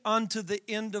proclaimed unto the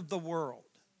end of the world.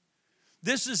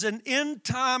 This is an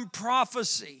end-time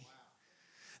prophecy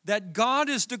that God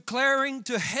is declaring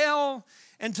to hell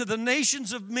and to the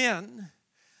nations of men.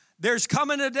 There's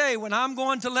coming a day when I'm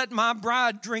going to let my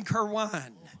bride drink her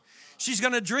wine. She's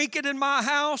going to drink it in my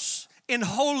house in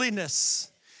holiness.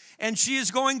 And she is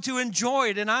going to enjoy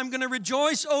it. And I'm going to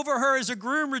rejoice over her as a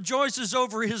groom rejoices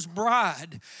over his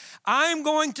bride. I'm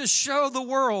going to show the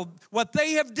world what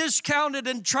they have discounted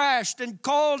and trashed and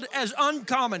called as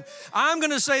uncommon. I'm going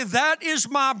to say, that is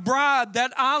my bride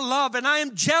that I love, and I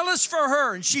am jealous for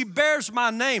her, and she bears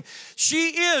my name.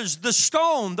 She is the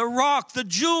stone, the rock, the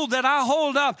jewel that I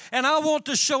hold up, and I want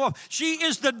to show up. She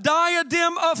is the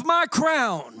diadem of my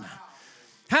crown.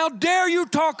 How dare you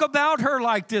talk about her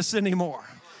like this anymore?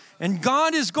 And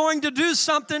God is going to do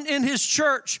something in His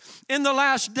church in the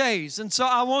last days. And so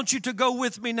I want you to go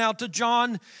with me now to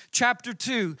John chapter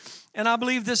 2. And I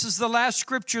believe this is the last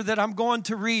scripture that I'm going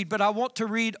to read, but I want to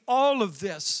read all of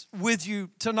this with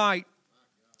you tonight.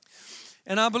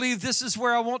 And I believe this is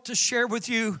where I want to share with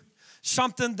you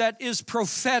something that is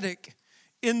prophetic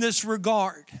in this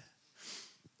regard.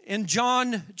 In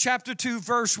John chapter 2,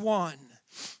 verse 1.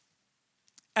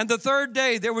 And the third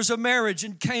day there was a marriage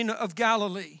in Cana of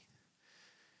Galilee.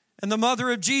 And the mother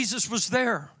of Jesus was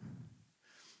there.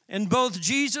 And both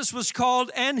Jesus was called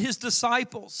and his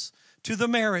disciples to the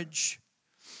marriage.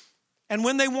 And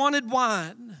when they wanted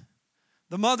wine,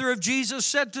 the mother of Jesus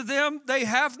said to them, "They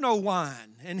have no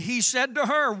wine." And he said to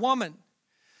her, "Woman,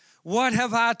 what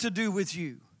have I to do with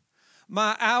you?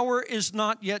 My hour is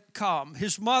not yet come."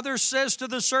 His mother says to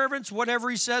the servants, "Whatever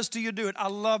he says to you, do it." I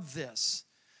love this.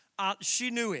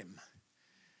 She knew him.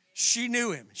 She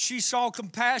knew him. She saw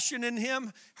compassion in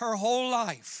him her whole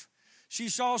life. She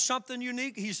saw something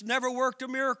unique. He's never worked a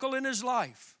miracle in his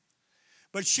life.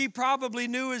 But she probably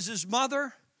knew as his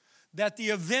mother that the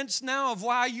events now of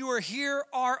why you are here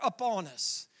are upon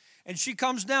us. And she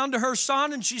comes down to her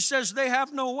son and she says, "They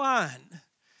have no wine."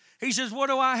 He says, "What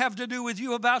do I have to do with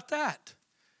you about that?"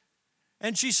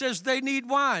 And she says, "They need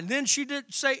wine." Then she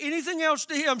didn't say anything else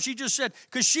to him. She just said,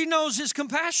 because she knows his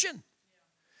compassion.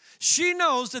 She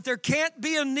knows that there can't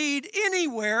be a need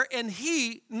anywhere and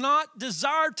he not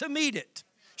desire to meet it.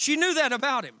 She knew that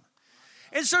about him.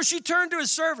 And so she turned to his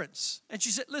servants and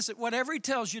she said, "Listen, whatever he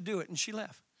tells you, do it." And she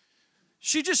left.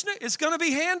 She just knew it's going to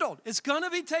be handled. It's going to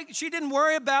be taken. She didn't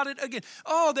worry about it again.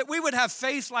 Oh, that we would have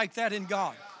faith like that in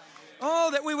God.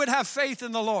 Oh, that we would have faith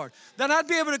in the Lord. That I'd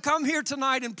be able to come here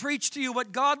tonight and preach to you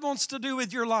what God wants to do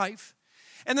with your life.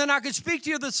 And then I could speak to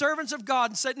you, the servants of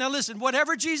God, and say, "Now listen,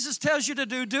 whatever Jesus tells you to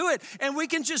do, do it." And we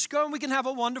can just go and we can have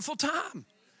a wonderful time.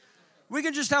 We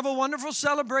can just have a wonderful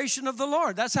celebration of the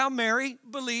Lord. That's how Mary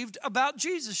believed about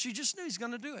Jesus. She just knew he's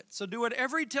going to do it. So do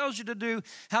whatever he tells you to do,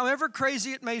 however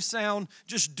crazy it may sound,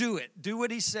 just do it. Do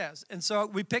what he says. And so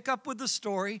we pick up with the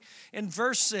story in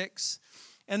verse 6.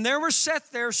 And there were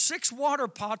set there 6 water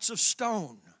pots of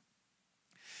stone,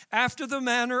 after the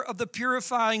manner of the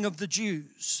purifying of the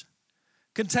Jews,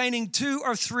 containing 2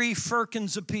 or 3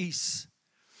 firkins apiece.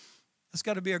 That's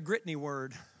got to be a Gritney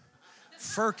word.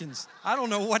 Firkins. I don't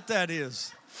know what that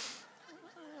is.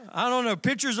 I don't know.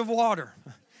 Pitchers of water.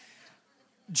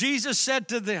 Jesus said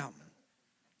to them,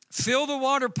 "Fill the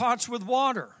water pots with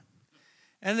water."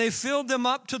 And they filled them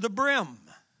up to the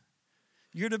brim.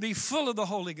 You're to be full of the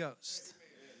Holy Ghost.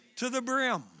 To the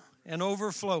brim and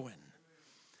overflowing.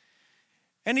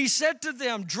 And he said to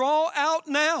them, "Draw out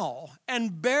now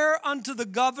and bear unto the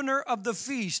governor of the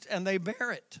feast." And they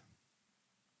bear it.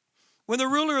 When the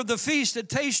ruler of the feast had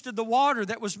tasted the water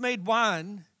that was made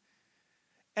wine,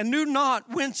 and knew not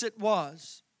whence it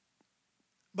was,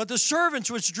 but the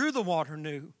servants which drew the water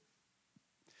knew,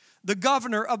 the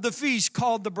governor of the feast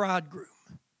called the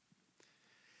bridegroom.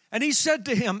 And he said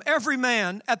to him, "Every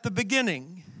man at the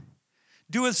beginning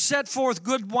doeth set forth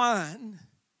good wine,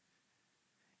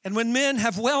 and when men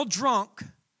have well drunk,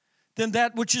 then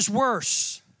that which is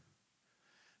worse.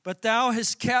 But thou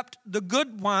hast kept the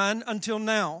good wine until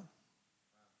now."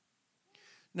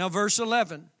 Now verse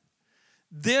 11.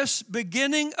 This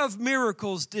beginning of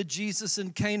miracles did Jesus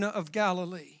in Cana of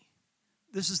Galilee.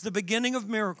 This is the beginning of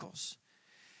miracles.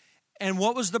 And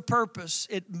what was the purpose?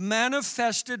 It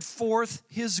manifested forth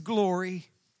his glory,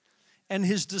 and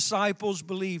his disciples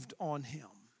believed on him.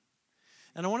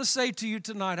 And I want to say to you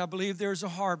tonight, I believe there's a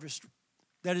harvest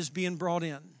that is being brought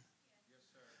in.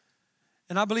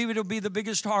 And I believe it'll be the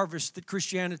biggest harvest that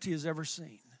Christianity has ever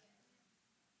seen.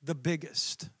 The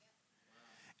biggest.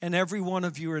 And every one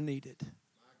of you are needed.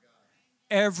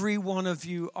 Every one of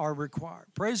you are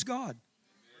required. Praise God.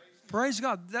 Praise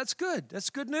God. That's good. That's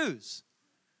good news.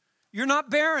 You're not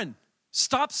barren.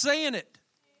 Stop saying it.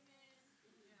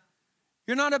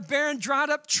 You're not a barren,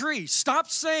 dried up tree. Stop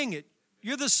saying it.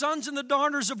 You're the sons and the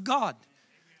daughters of God.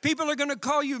 People are going to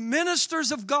call you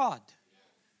ministers of God.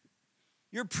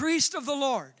 You're priest of the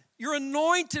Lord. You're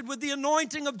anointed with the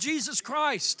anointing of Jesus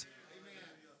Christ.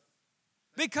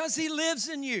 Because he lives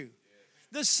in you.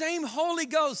 The same Holy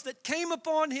Ghost that came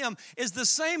upon him is the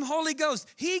same Holy Ghost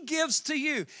he gives to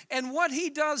you. And what he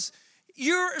does,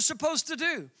 you're supposed to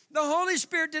do. The Holy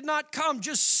Spirit did not come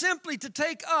just simply to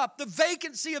take up the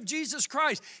vacancy of Jesus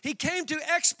Christ. He came to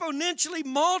exponentially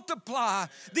multiply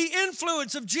the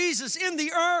influence of Jesus in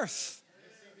the earth.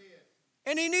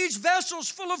 And he needs vessels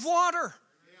full of water.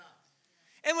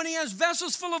 And when he has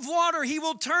vessels full of water, he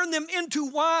will turn them into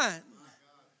wine.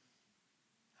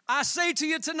 I say to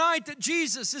you tonight that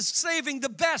Jesus is saving the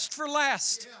best for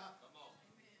last.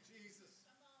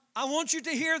 I want you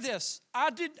to hear this. I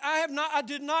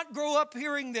did not grow up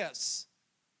hearing this.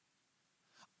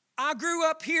 I grew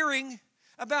up hearing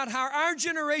about how our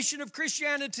generation of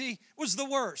Christianity was the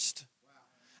worst.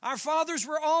 Our fathers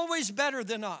were always better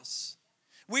than us.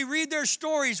 We read their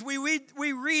stories. We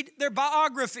read their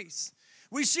biographies.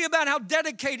 We see about how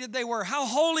dedicated they were, how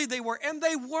holy they were, and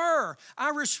they were. I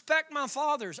respect my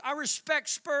fathers. I respect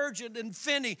Spurgeon and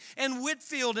Finney and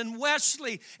Whitefield and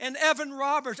Wesley and Evan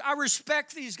Roberts. I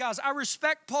respect these guys. I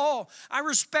respect Paul. I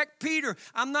respect Peter.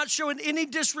 I'm not showing any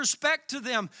disrespect to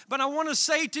them, but I want to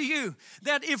say to you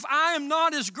that if I am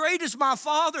not as great as my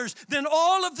fathers, then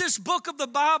all of this book of the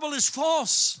Bible is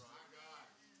false.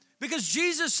 Because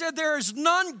Jesus said there is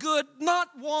none good,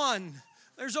 not one.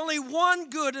 There's only one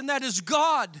good, and that is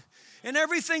God. And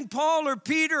everything Paul or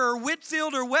Peter or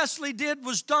Whitefield or Wesley did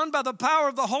was done by the power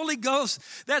of the Holy Ghost.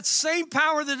 That same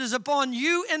power that is upon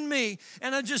you and me.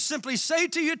 And I just simply say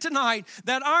to you tonight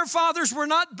that our fathers were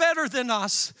not better than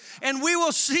us. And we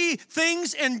will see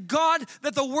things in God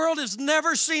that the world has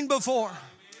never seen before.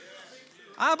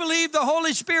 I believe the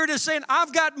Holy Spirit is saying,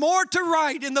 I've got more to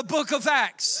write in the book of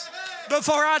Acts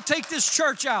before I take this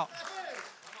church out.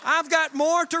 I've got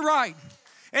more to write.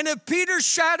 And if Peter's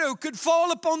shadow could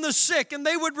fall upon the sick and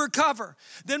they would recover,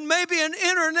 then maybe an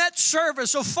internet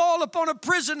service will fall upon a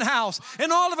prison house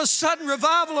and all of a sudden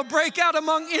revival will break out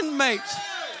among inmates.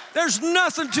 There's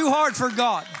nothing too hard for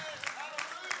God.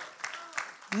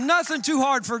 Nothing too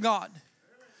hard for God.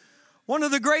 One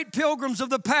of the great pilgrims of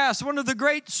the past, one of the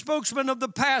great spokesmen of the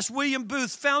past, William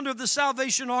Booth, founder of the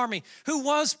Salvation Army, who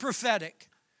was prophetic.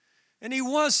 And he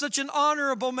was such an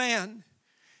honorable man.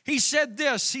 He said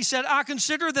this, he said, I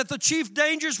consider that the chief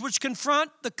dangers which confront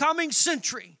the coming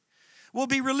century will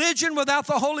be religion without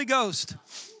the Holy Ghost,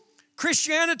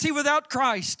 Christianity without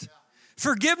Christ,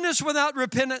 forgiveness without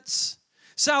repentance,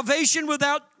 salvation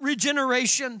without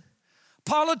regeneration,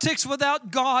 politics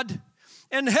without God,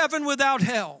 and heaven without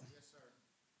hell.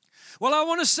 Well, I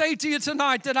want to say to you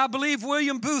tonight that I believe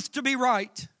William Booth to be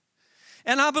right.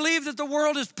 And I believe that the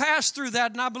world has passed through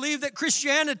that, and I believe that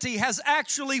Christianity has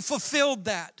actually fulfilled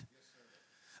that.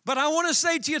 But I want to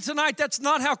say to you tonight, that's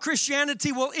not how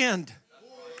Christianity will end.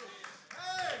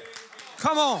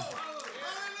 Come on.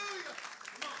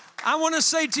 I want to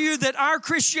say to you that our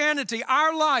Christianity,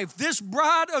 our life, this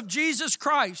bride of Jesus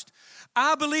Christ,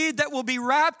 I believe that will be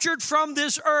raptured from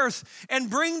this earth and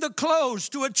bring the close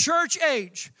to a church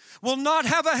age. Will not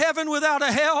have a heaven without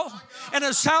a hell, and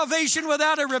a salvation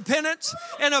without a repentance,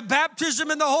 and a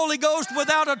baptism in the Holy Ghost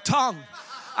without a tongue.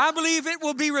 I believe it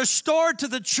will be restored to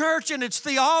the church in its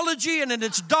theology and in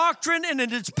its doctrine and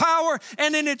in its power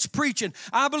and in its preaching.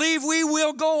 I believe we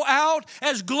will go out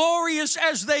as glorious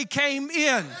as they came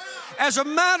in. As a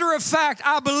matter of fact,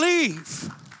 I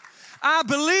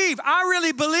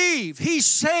really believe He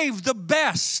saved the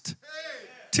best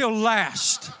till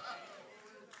last.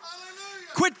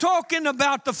 Quit talking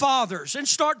about the fathers and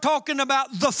start talking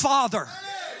about the Father.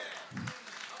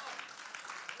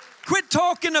 Quit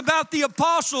talking about the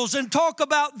apostles and talk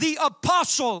about the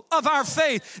apostle of our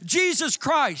faith, Jesus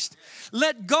Christ.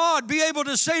 Let God be able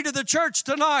to say to the church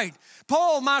tonight,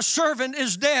 Paul, my servant,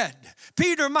 is dead.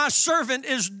 Peter, my servant,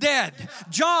 is dead.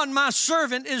 John, my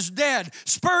servant, is dead.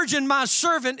 Spurgeon, my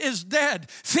servant, is dead.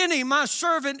 Finney, my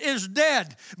servant, is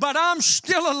dead. But I'm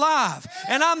still alive,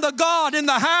 and I'm the God in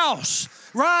the house.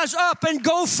 Rise up and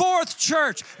go forth,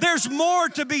 church. There's more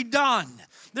to be done.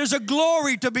 There's a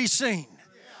glory to be seen.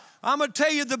 I'm going to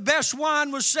tell you, the best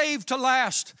wine was saved to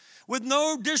last, with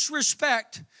no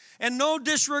disrespect and no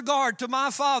disregard to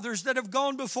my fathers that have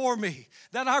gone before me,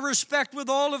 that I respect with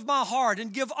all of my heart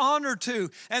and give honor to,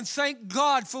 and thank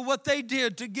God for what they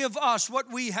did to give us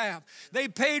what we have. They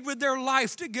paid with their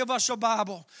life to give us a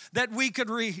Bible that we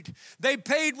could read. They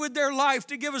paid with their life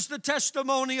to give us the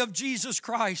testimony of Jesus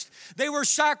Christ. They were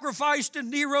sacrificed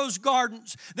in Nero's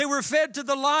gardens. They were fed to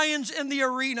the lions in the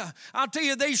arena. I'll tell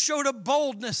you, they showed a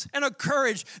boldness and a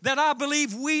courage that I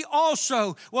believe we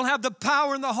also will have the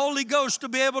power and the Holy Ghost to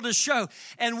be able to show.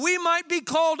 And we might be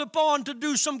called upon to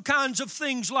do some kinds of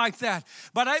things like that.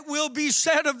 But it will be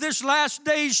said of this last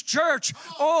day's church,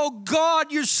 oh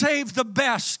God, you saved the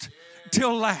best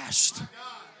till last.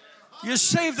 You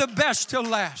saved the best till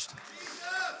last.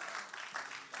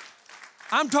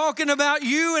 I'm talking about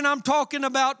you and I'm talking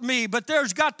about me, but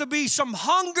there's got to be some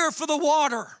hunger for the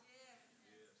water.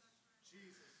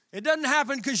 It doesn't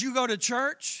happen because you go to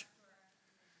church.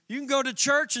 You can go to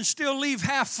church and still leave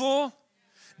half full.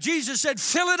 Jesus said,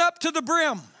 fill it up to the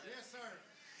brim.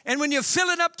 And when you fill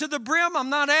it up to the brim, I'm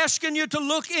not asking you to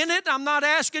look in it. I'm not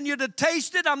asking you to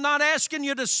taste it. I'm not asking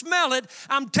you to smell it.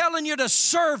 I'm telling you to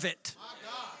serve it.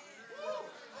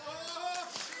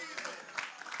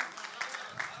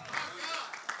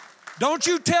 Don't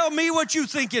you tell me what you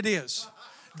think it is.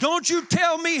 Don't you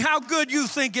tell me how good you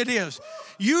think it is.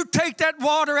 You take that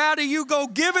water out of you, go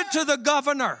give it to the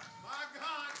governor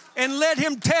and let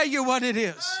him tell you what it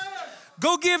is.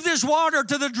 Go give this water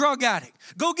to the drug addict.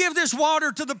 Go give this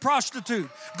water to the prostitute.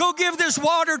 Go give this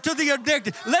water to the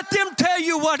addicted. Let them tell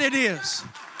you what it is.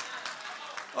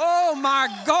 Oh my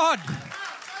God.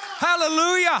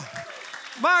 Hallelujah.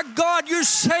 My God, you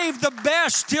saved the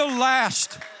best till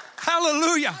last.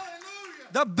 Hallelujah.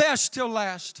 The best till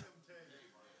last.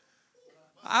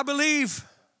 I believe,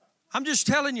 I'm just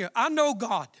telling you, I know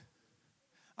God.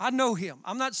 I know Him.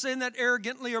 I'm not saying that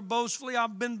arrogantly or boastfully.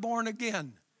 I've been born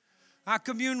again. I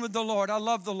commune with the Lord. I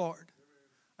love the Lord.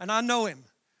 And I know Him.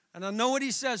 And I know what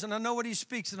He says. And I know what He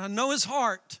speaks. And I know His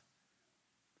heart.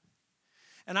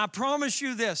 And I promise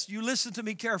you this. You listen to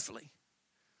me carefully.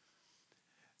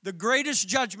 The greatest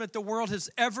judgment the world has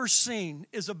ever seen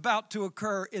is about to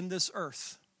occur in this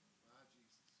earth.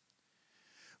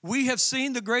 We have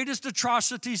seen the greatest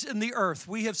atrocities in the earth.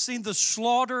 We have seen the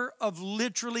slaughter of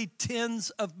literally tens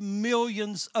of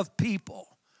millions of people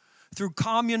through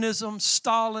communism,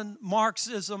 Stalin,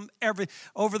 Marxism,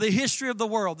 over the history of the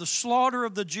world, the slaughter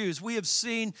of the Jews. We have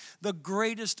seen the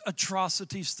greatest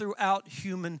atrocities throughout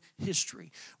human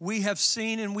history. We have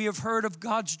seen and we have heard of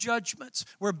God's judgments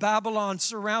where Babylon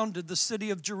surrounded the city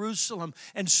of Jerusalem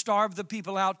and starved the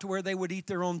people out to where they would eat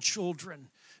their own children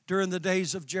during the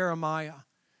days of Jeremiah.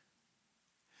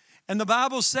 And the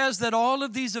Bible says that all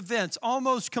of these events,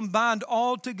 almost combined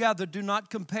all together, do not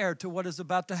compare to what is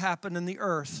about to happen in the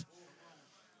earth.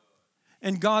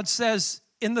 And God says,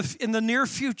 in the near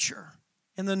future,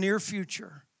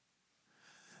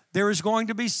 there is going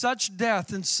to be such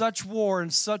death and such war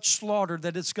and such slaughter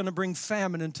that it's going to bring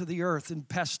famine into the earth and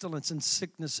pestilence and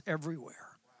sickness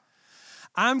everywhere.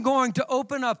 I'm going to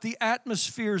open up the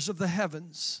atmospheres of the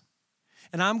heavens.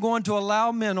 And I'm going to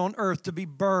allow men on earth to be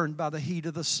burned by the heat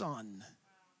of the sun.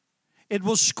 It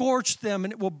will scorch them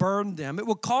and it will burn them. It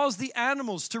will cause the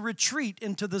animals to retreat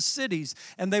into the cities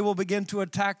and they will begin to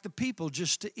attack the people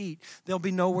just to eat. There'll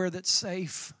be nowhere that's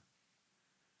safe.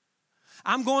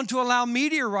 I'm going to allow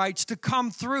meteorites to come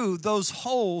through those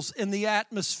holes in the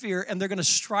atmosphere and they're going to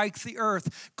strike the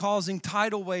earth, causing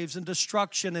tidal waves and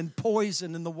destruction and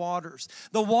poison in the waters.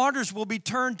 The waters will be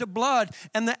turned to blood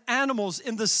and the animals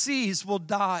in the seas will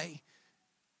die.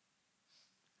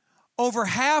 Over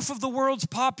half of the world's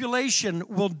population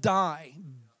will die.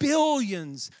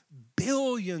 Billions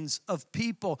of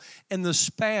people in the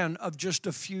span of just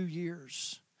a few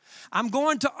years. I'm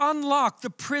going to unlock the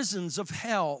prisons of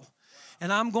hell.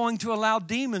 And I'm going to allow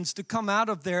demons to come out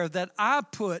of there that I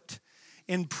put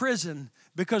in prison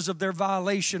because of their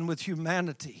violation with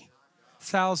humanity.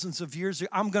 Thousands of years ago,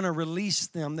 I'm going to release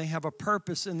them. They have a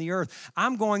purpose in the earth.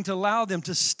 I'm going to allow them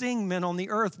to sting men on the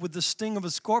earth with the sting of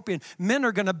a scorpion. Men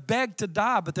are going to beg to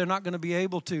die, but they're not going to be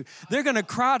able to. They're going to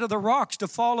cry to the rocks to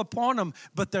fall upon them,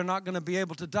 but they're not going to be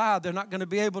able to die. They're not going to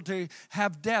be able to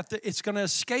have death. It's going to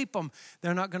escape them.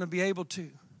 They're not going to be able to.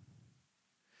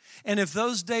 And if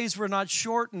those days were not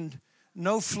shortened,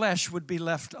 no flesh would be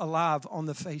left alive on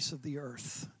the face of the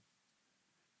earth.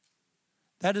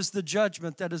 That is the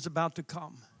judgment that is about to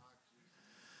come.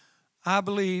 I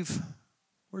believe,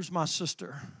 where's my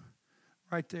sister?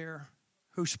 Right there,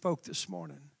 who spoke this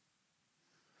morning.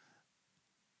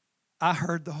 I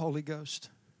heard the Holy Ghost.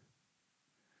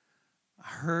 I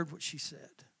heard what she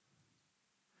said.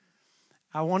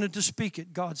 I wanted to speak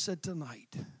it, God said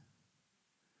tonight.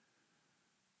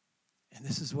 And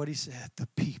this is what He said, the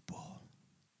people.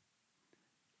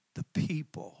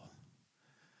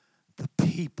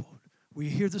 Were you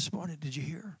here this morning? Did you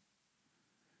hear?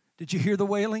 Did you hear the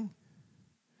wailing?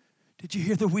 Did you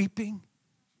hear the weeping?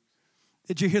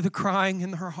 Did you hear the crying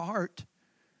in her heart?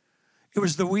 It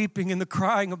was the weeping and the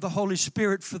crying of the Holy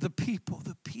Spirit for the people.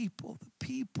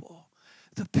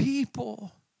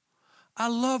 I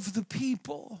love the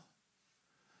people.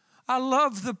 I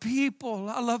love the people.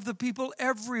 I love the people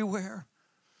everywhere.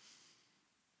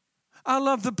 I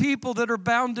love the people that are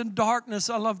bound in darkness.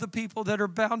 I love the people that are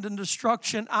bound in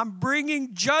destruction. I'm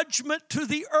bringing judgment to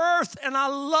the earth, and I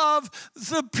love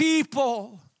the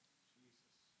people.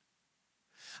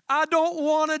 I don't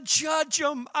want to judge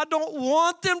them. I don't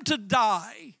want them to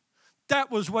die.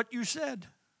 That was what you said.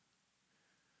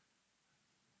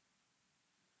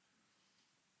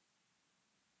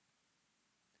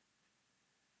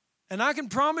 And I can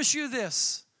promise you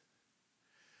this,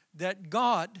 that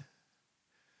God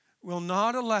will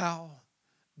not allow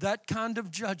that kind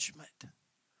of judgment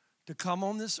to come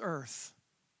on this earth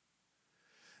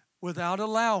without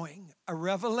allowing a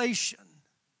revelation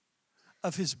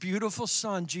of His beautiful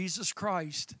Son, Jesus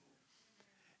Christ,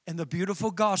 and the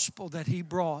beautiful gospel that He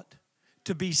brought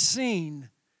to be seen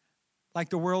like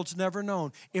the world's never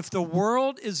known. If the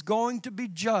world is going to be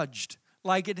judged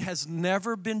like it has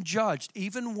never been judged,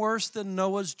 even worse than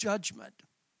Noah's judgment,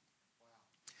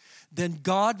 then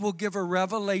God will give a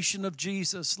revelation of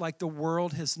Jesus like the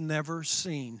world has never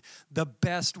seen. The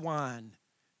best wine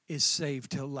is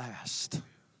saved till last.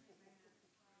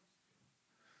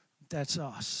 That's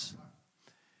us.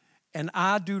 And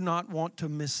I do not want to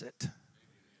miss it.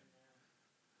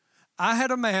 I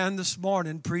had a man this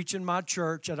morning preach in my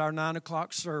church at our 9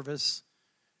 o'clock service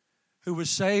who was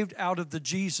saved out of the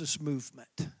Jesus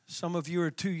movement. Some of you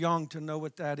are too young to know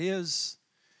what that is,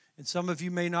 and some of you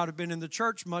may not have been in the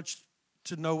church much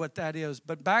to know what that is.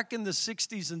 But back in the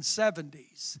 60s and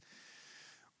 70s,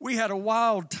 we had a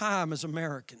wild time as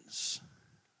Americans,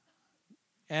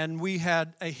 and we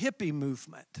had a hippie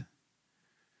movement.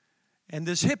 And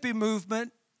this hippie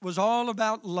movement was all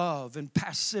about love and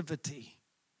passivity,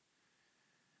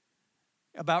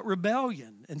 about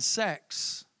rebellion and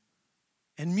sex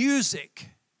and music.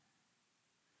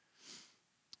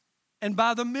 And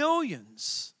by the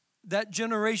millions, that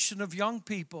generation of young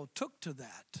people took to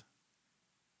that.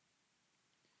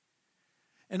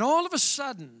 And all of a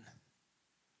sudden,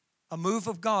 a move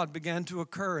of God began to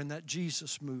occur in that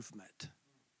Jesus movement.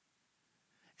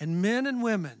 And men and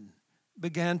women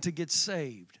began to get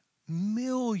saved.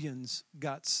 Millions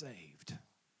got saved.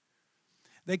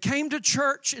 They came to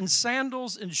church in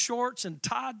sandals and shorts and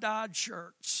tie-dyed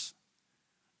shirts.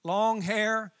 Long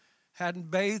hair, hadn't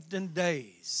bathed in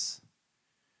days.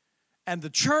 And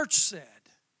the church said,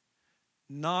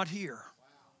 not here.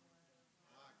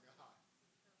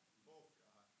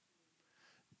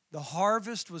 The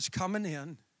harvest was coming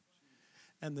in,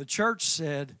 and the church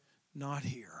said, not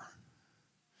here.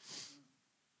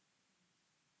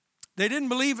 They didn't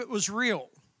believe it was real.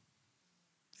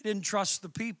 They didn't trust the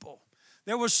people.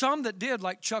 There were some that did,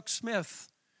 like Chuck Smith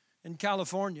in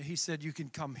California. He said, you can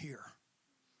come here.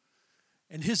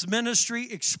 And his ministry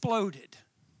exploded.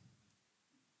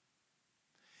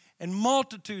 And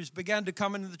multitudes began to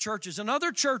come into the churches. And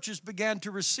other churches began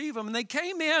to receive them. And they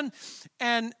came in,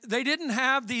 and they didn't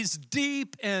have these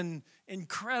deep and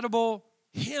incredible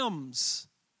hymns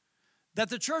that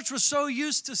the church was so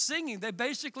used to singing. They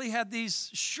basically had these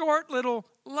short little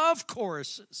love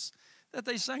choruses that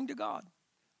they sang to God.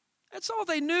 That's all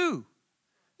they knew.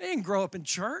 They didn't grow up in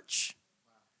church.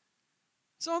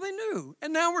 That's all they knew.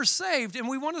 And now we're saved, and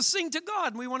we want to sing to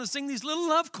God, and we want to sing these little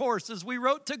love choruses we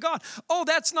wrote to God. Oh,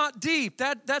 that's not deep.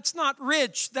 That's not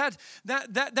rich. That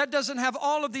doesn't have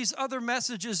all of these other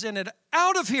messages in it.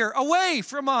 Out of here, away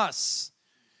from us.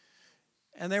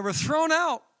 And they were thrown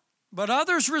out. But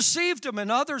others received them, and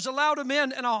others allowed them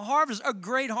in, and a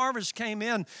great harvest came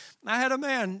in. I had a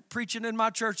man preaching in my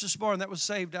church this morning that was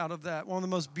saved out of that. One of the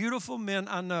most beautiful men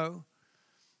I know,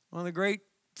 one of the great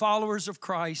followers of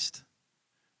Christ,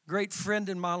 great friend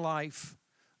in my life.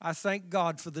 I thank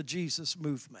God for the Jesus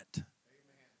movement.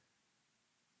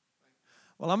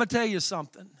 Well, I'm going to tell you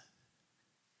something.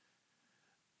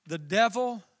 The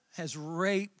devil has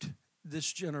raped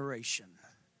this generation.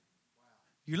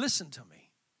 You listen to me.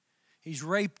 He's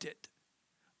raped it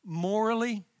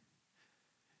morally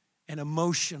and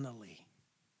emotionally.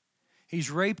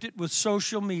 He's raped it with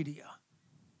social media.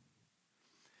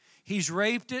 He's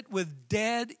raped it with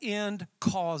dead-end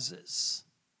causes.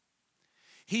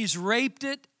 He's raped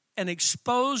it and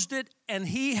exposed it, and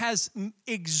he has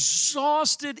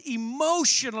exhausted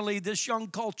emotionally this young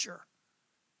culture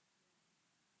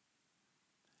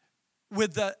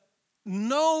with the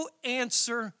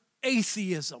no-answer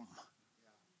atheism.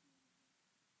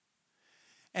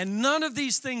 And none of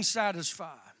these things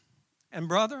satisfy. And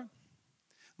brother,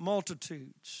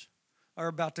 multitudes are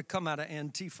about to come out of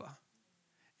Antifa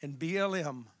and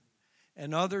BLM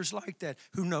and others like that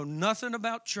who know nothing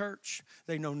about church.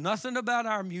 They know nothing about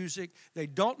our music. They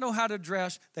don't know how to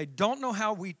dress. They don't know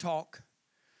how we talk.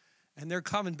 And they're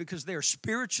coming because they're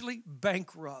spiritually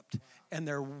bankrupt and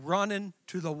they're running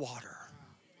to the water.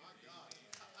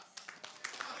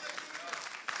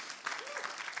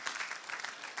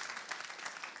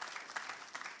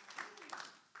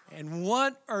 And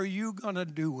what are you going to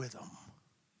do with them?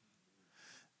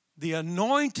 The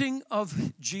anointing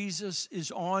of Jesus is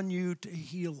on you to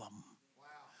heal them.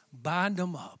 Bind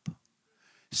them up.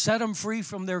 Set them free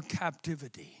from their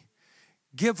captivity.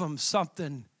 Give them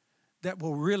something that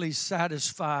will really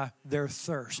satisfy their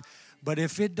thirst. But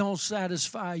if it don't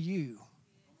satisfy you,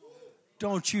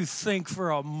 Don't you think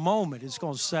for a moment it's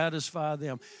going to satisfy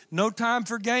them. No time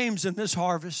for games in this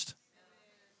harvest.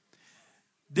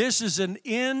 This is an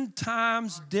end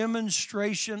times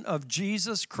demonstration of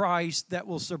Jesus Christ that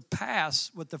will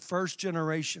surpass what the first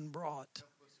generation brought.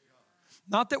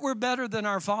 Not that we're better than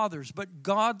our fathers, but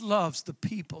God loves the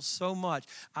people so much.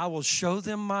 I will show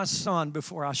them my son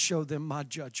before I show them my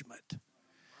judgment.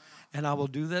 And I will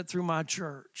do that through my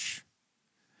church.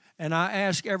 And I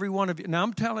ask every one of you, now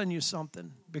I'm telling you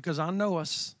something because I know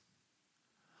us.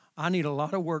 I need a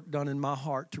lot of work done in my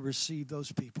heart to receive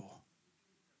those people.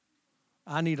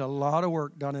 I need a lot of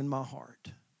work done in my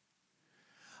heart.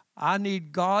 I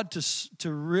need God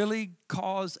to really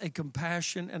cause a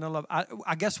compassion and a love.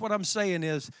 I guess what I'm saying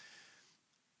is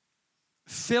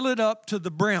fill it up to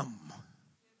the brim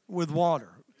with water.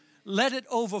 Let it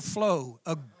overflow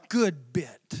a good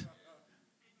bit.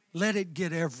 Let it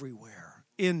get everywhere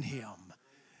in Him.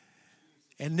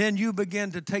 And then you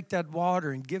begin to take that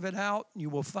water and give it out. You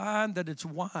will find that it's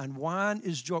wine. Wine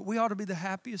is joy. We ought to be the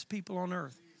happiest people on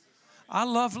earth. I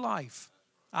love life.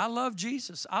 I love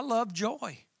Jesus. I love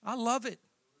joy. I love it.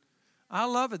 I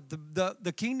love it.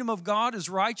 The kingdom of God is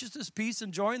righteousness, peace,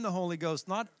 and joy in the Holy Ghost,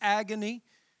 not agony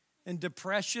and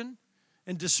depression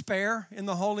and despair in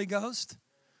the Holy Ghost,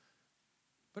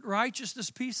 but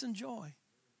righteousness, peace, and joy.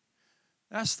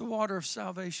 That's the water of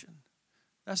salvation.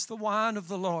 That's the wine of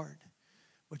the Lord.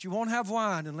 But you won't have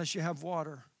wine unless you have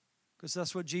water, because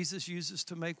that's what Jesus uses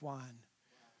to make wine.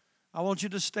 I want you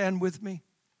to stand with me.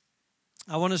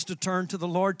 I want us to turn to the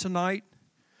Lord tonight.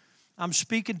 I'm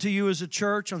speaking to you as a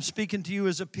church. I'm speaking to you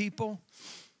as a people.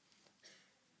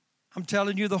 I'm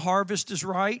telling you the harvest is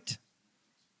right.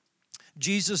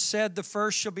 Jesus said the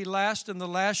first shall be last and the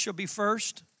last shall be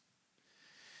first.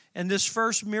 And this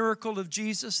first miracle of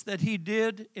Jesus that He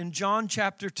did in John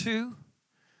chapter 2,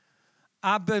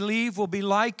 I believe will be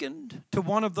likened to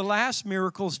one of the last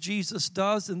miracles Jesus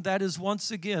does, and that is once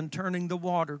again turning the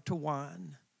water to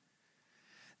wine.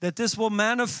 That this will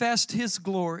manifest His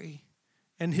glory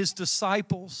and His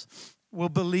disciples will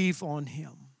believe on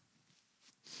Him.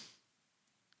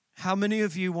 How many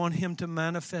of you want Him to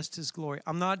manifest His glory?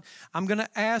 I'm going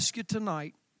to ask you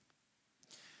tonight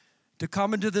to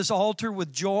come into this altar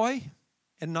with joy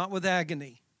and not with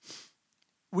agony.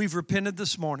 We've repented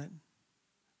this morning.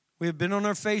 We have been on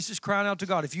our faces crying out to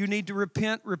God. If you need to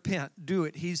repent, repent. Do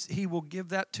it. He will give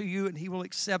that to you and He will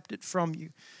accept it from you.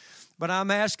 But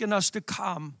I'm asking us to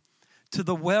come to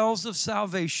the wells of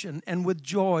salvation and with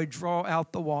joy draw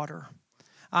out the water.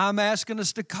 I'm asking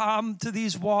us to come to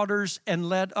these waters and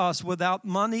let us, without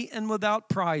money and without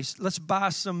price, let's buy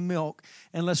some milk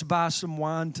and let's buy some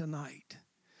wine tonight.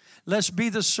 Let's be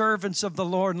the servants of the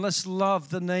Lord and let's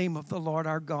love the name of the Lord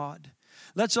our God.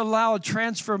 Let's allow a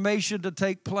transformation to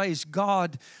take place.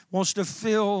 God wants to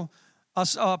fill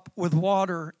us up with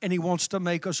water and He wants to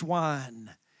make us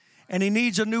wine. And He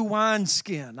needs a new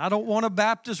wineskin. I don't want a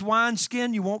Baptist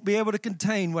wineskin. You won't be able to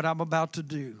contain what I'm about to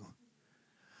do.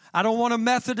 I don't want a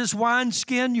Methodist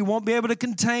wineskin. You won't be able to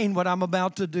contain what I'm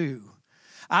about to do.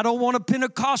 I don't want a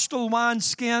Pentecostal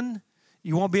wineskin.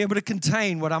 You won't be able to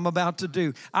contain what I'm about to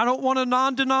do. I don't want a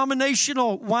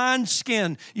non-denominational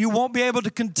wineskin. You won't be able to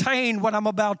contain what I'm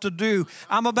about to do.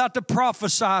 I'm about to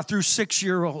prophesy through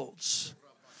 6-year-olds.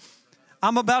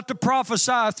 I'm about to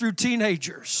prophesy through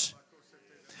teenagers.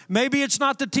 Maybe it's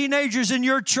not the teenagers in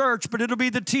your church, but it'll be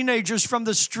the teenagers from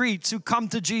the streets who come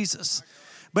to Jesus.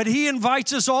 But He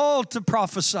invites us all to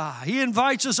prophesy. He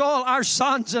invites us all, our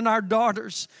sons and our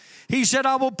daughters. He said,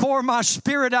 I will pour my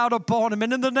Spirit out upon them.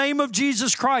 And in the name of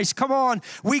Jesus Christ, come on,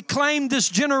 we claim this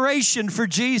generation for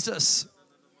Jesus.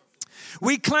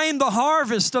 We claim the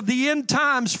harvest of the end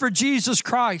times for Jesus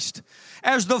Christ.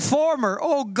 As the former,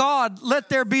 oh God, let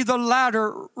there be the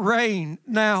latter rain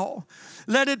now.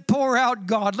 Let it pour out,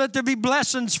 God. Let there be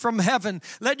blessings from heaven.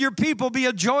 Let your people be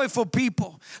a joyful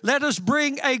people. Let us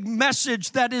bring a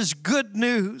message that is good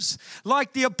news,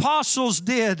 like the apostles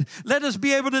did. Let us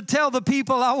be able to tell the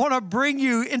people, I want to bring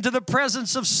you into the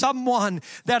presence of someone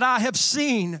that I have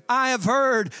seen, I have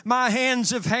heard, my hands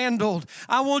have handled.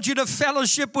 I want you to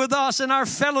fellowship with us, and our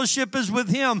fellowship is with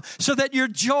Him, so that your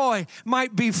joy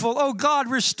might be full. Oh God,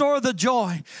 restore the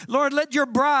joy. Lord, let your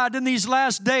bride in these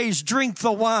last days drink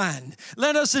the wine.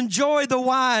 Let us enjoy the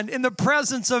wine in the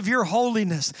presence of your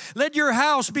holiness. Let your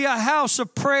house be a house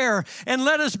of prayer, and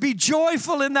let us be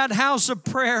joyful in that house of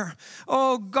prayer.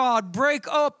 Oh God, break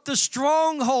up the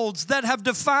strongholds that have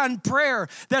defined prayer,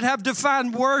 that have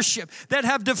defined worship, that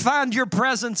have defined your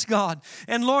presence, God.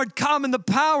 And Lord, come in the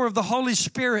power of the Holy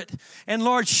Spirit. And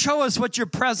Lord, show us us what your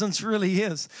presence really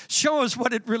is. Show us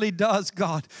what it really does,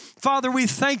 God. Father, we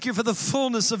thank you for the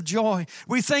fullness of joy.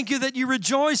 We thank you that you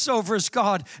rejoice over us,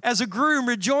 God, as a groom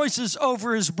rejoices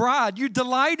over his bride. You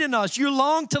delight in us. You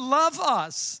long to love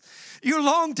us. You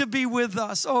long to be with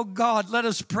us. Oh, God, let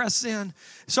us press in.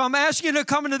 So I'm asking you to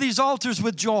come into these altars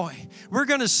with joy. We're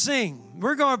going to sing.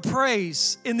 We're going to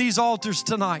praise in these altars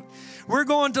tonight. We're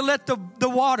going to let the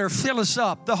water fill us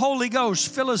up. The Holy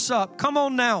Ghost fill us up. Come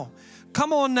on now.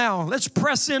 Come on now. Let's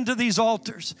press into these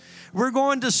altars. We're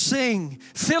going to sing.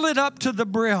 Fill it up to the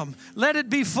brim. Let it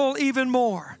be full even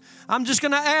more. I'm just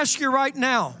going to ask you right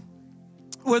now,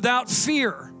 without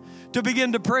fear, to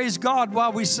begin to praise God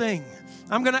while we sing.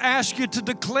 I'm going to ask you to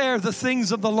declare the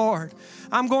things of the Lord.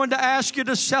 I'm going to ask you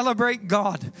to celebrate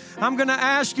God. I'm going to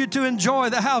ask you to enjoy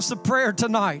the house of prayer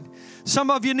tonight.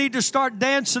 Some of you need to start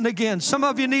dancing again. Some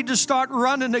of you need to start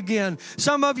running again.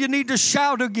 Some of you need to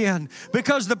shout again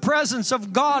because the presence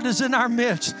of God is in our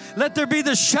midst. Let there be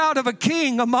the shout of a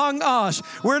king among us.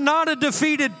 We're not a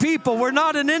defeated people. We're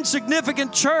not an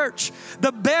insignificant church.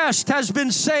 The best has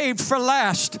been saved for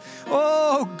last.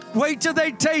 Oh, wait till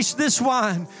they taste this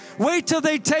wine. Wait till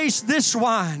they taste this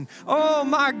wine. Oh,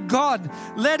 my God,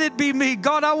 let it be me.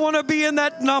 God, I want to be in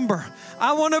that number.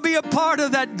 I want to be a part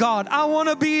of that, God. I want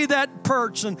to be that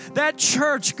person, that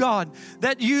church, God,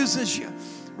 that uses you.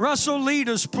 Russell, lead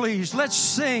us, please. Let's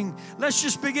sing. Let's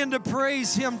just begin to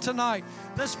praise Him tonight.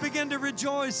 Let's begin to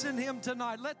rejoice in Him tonight.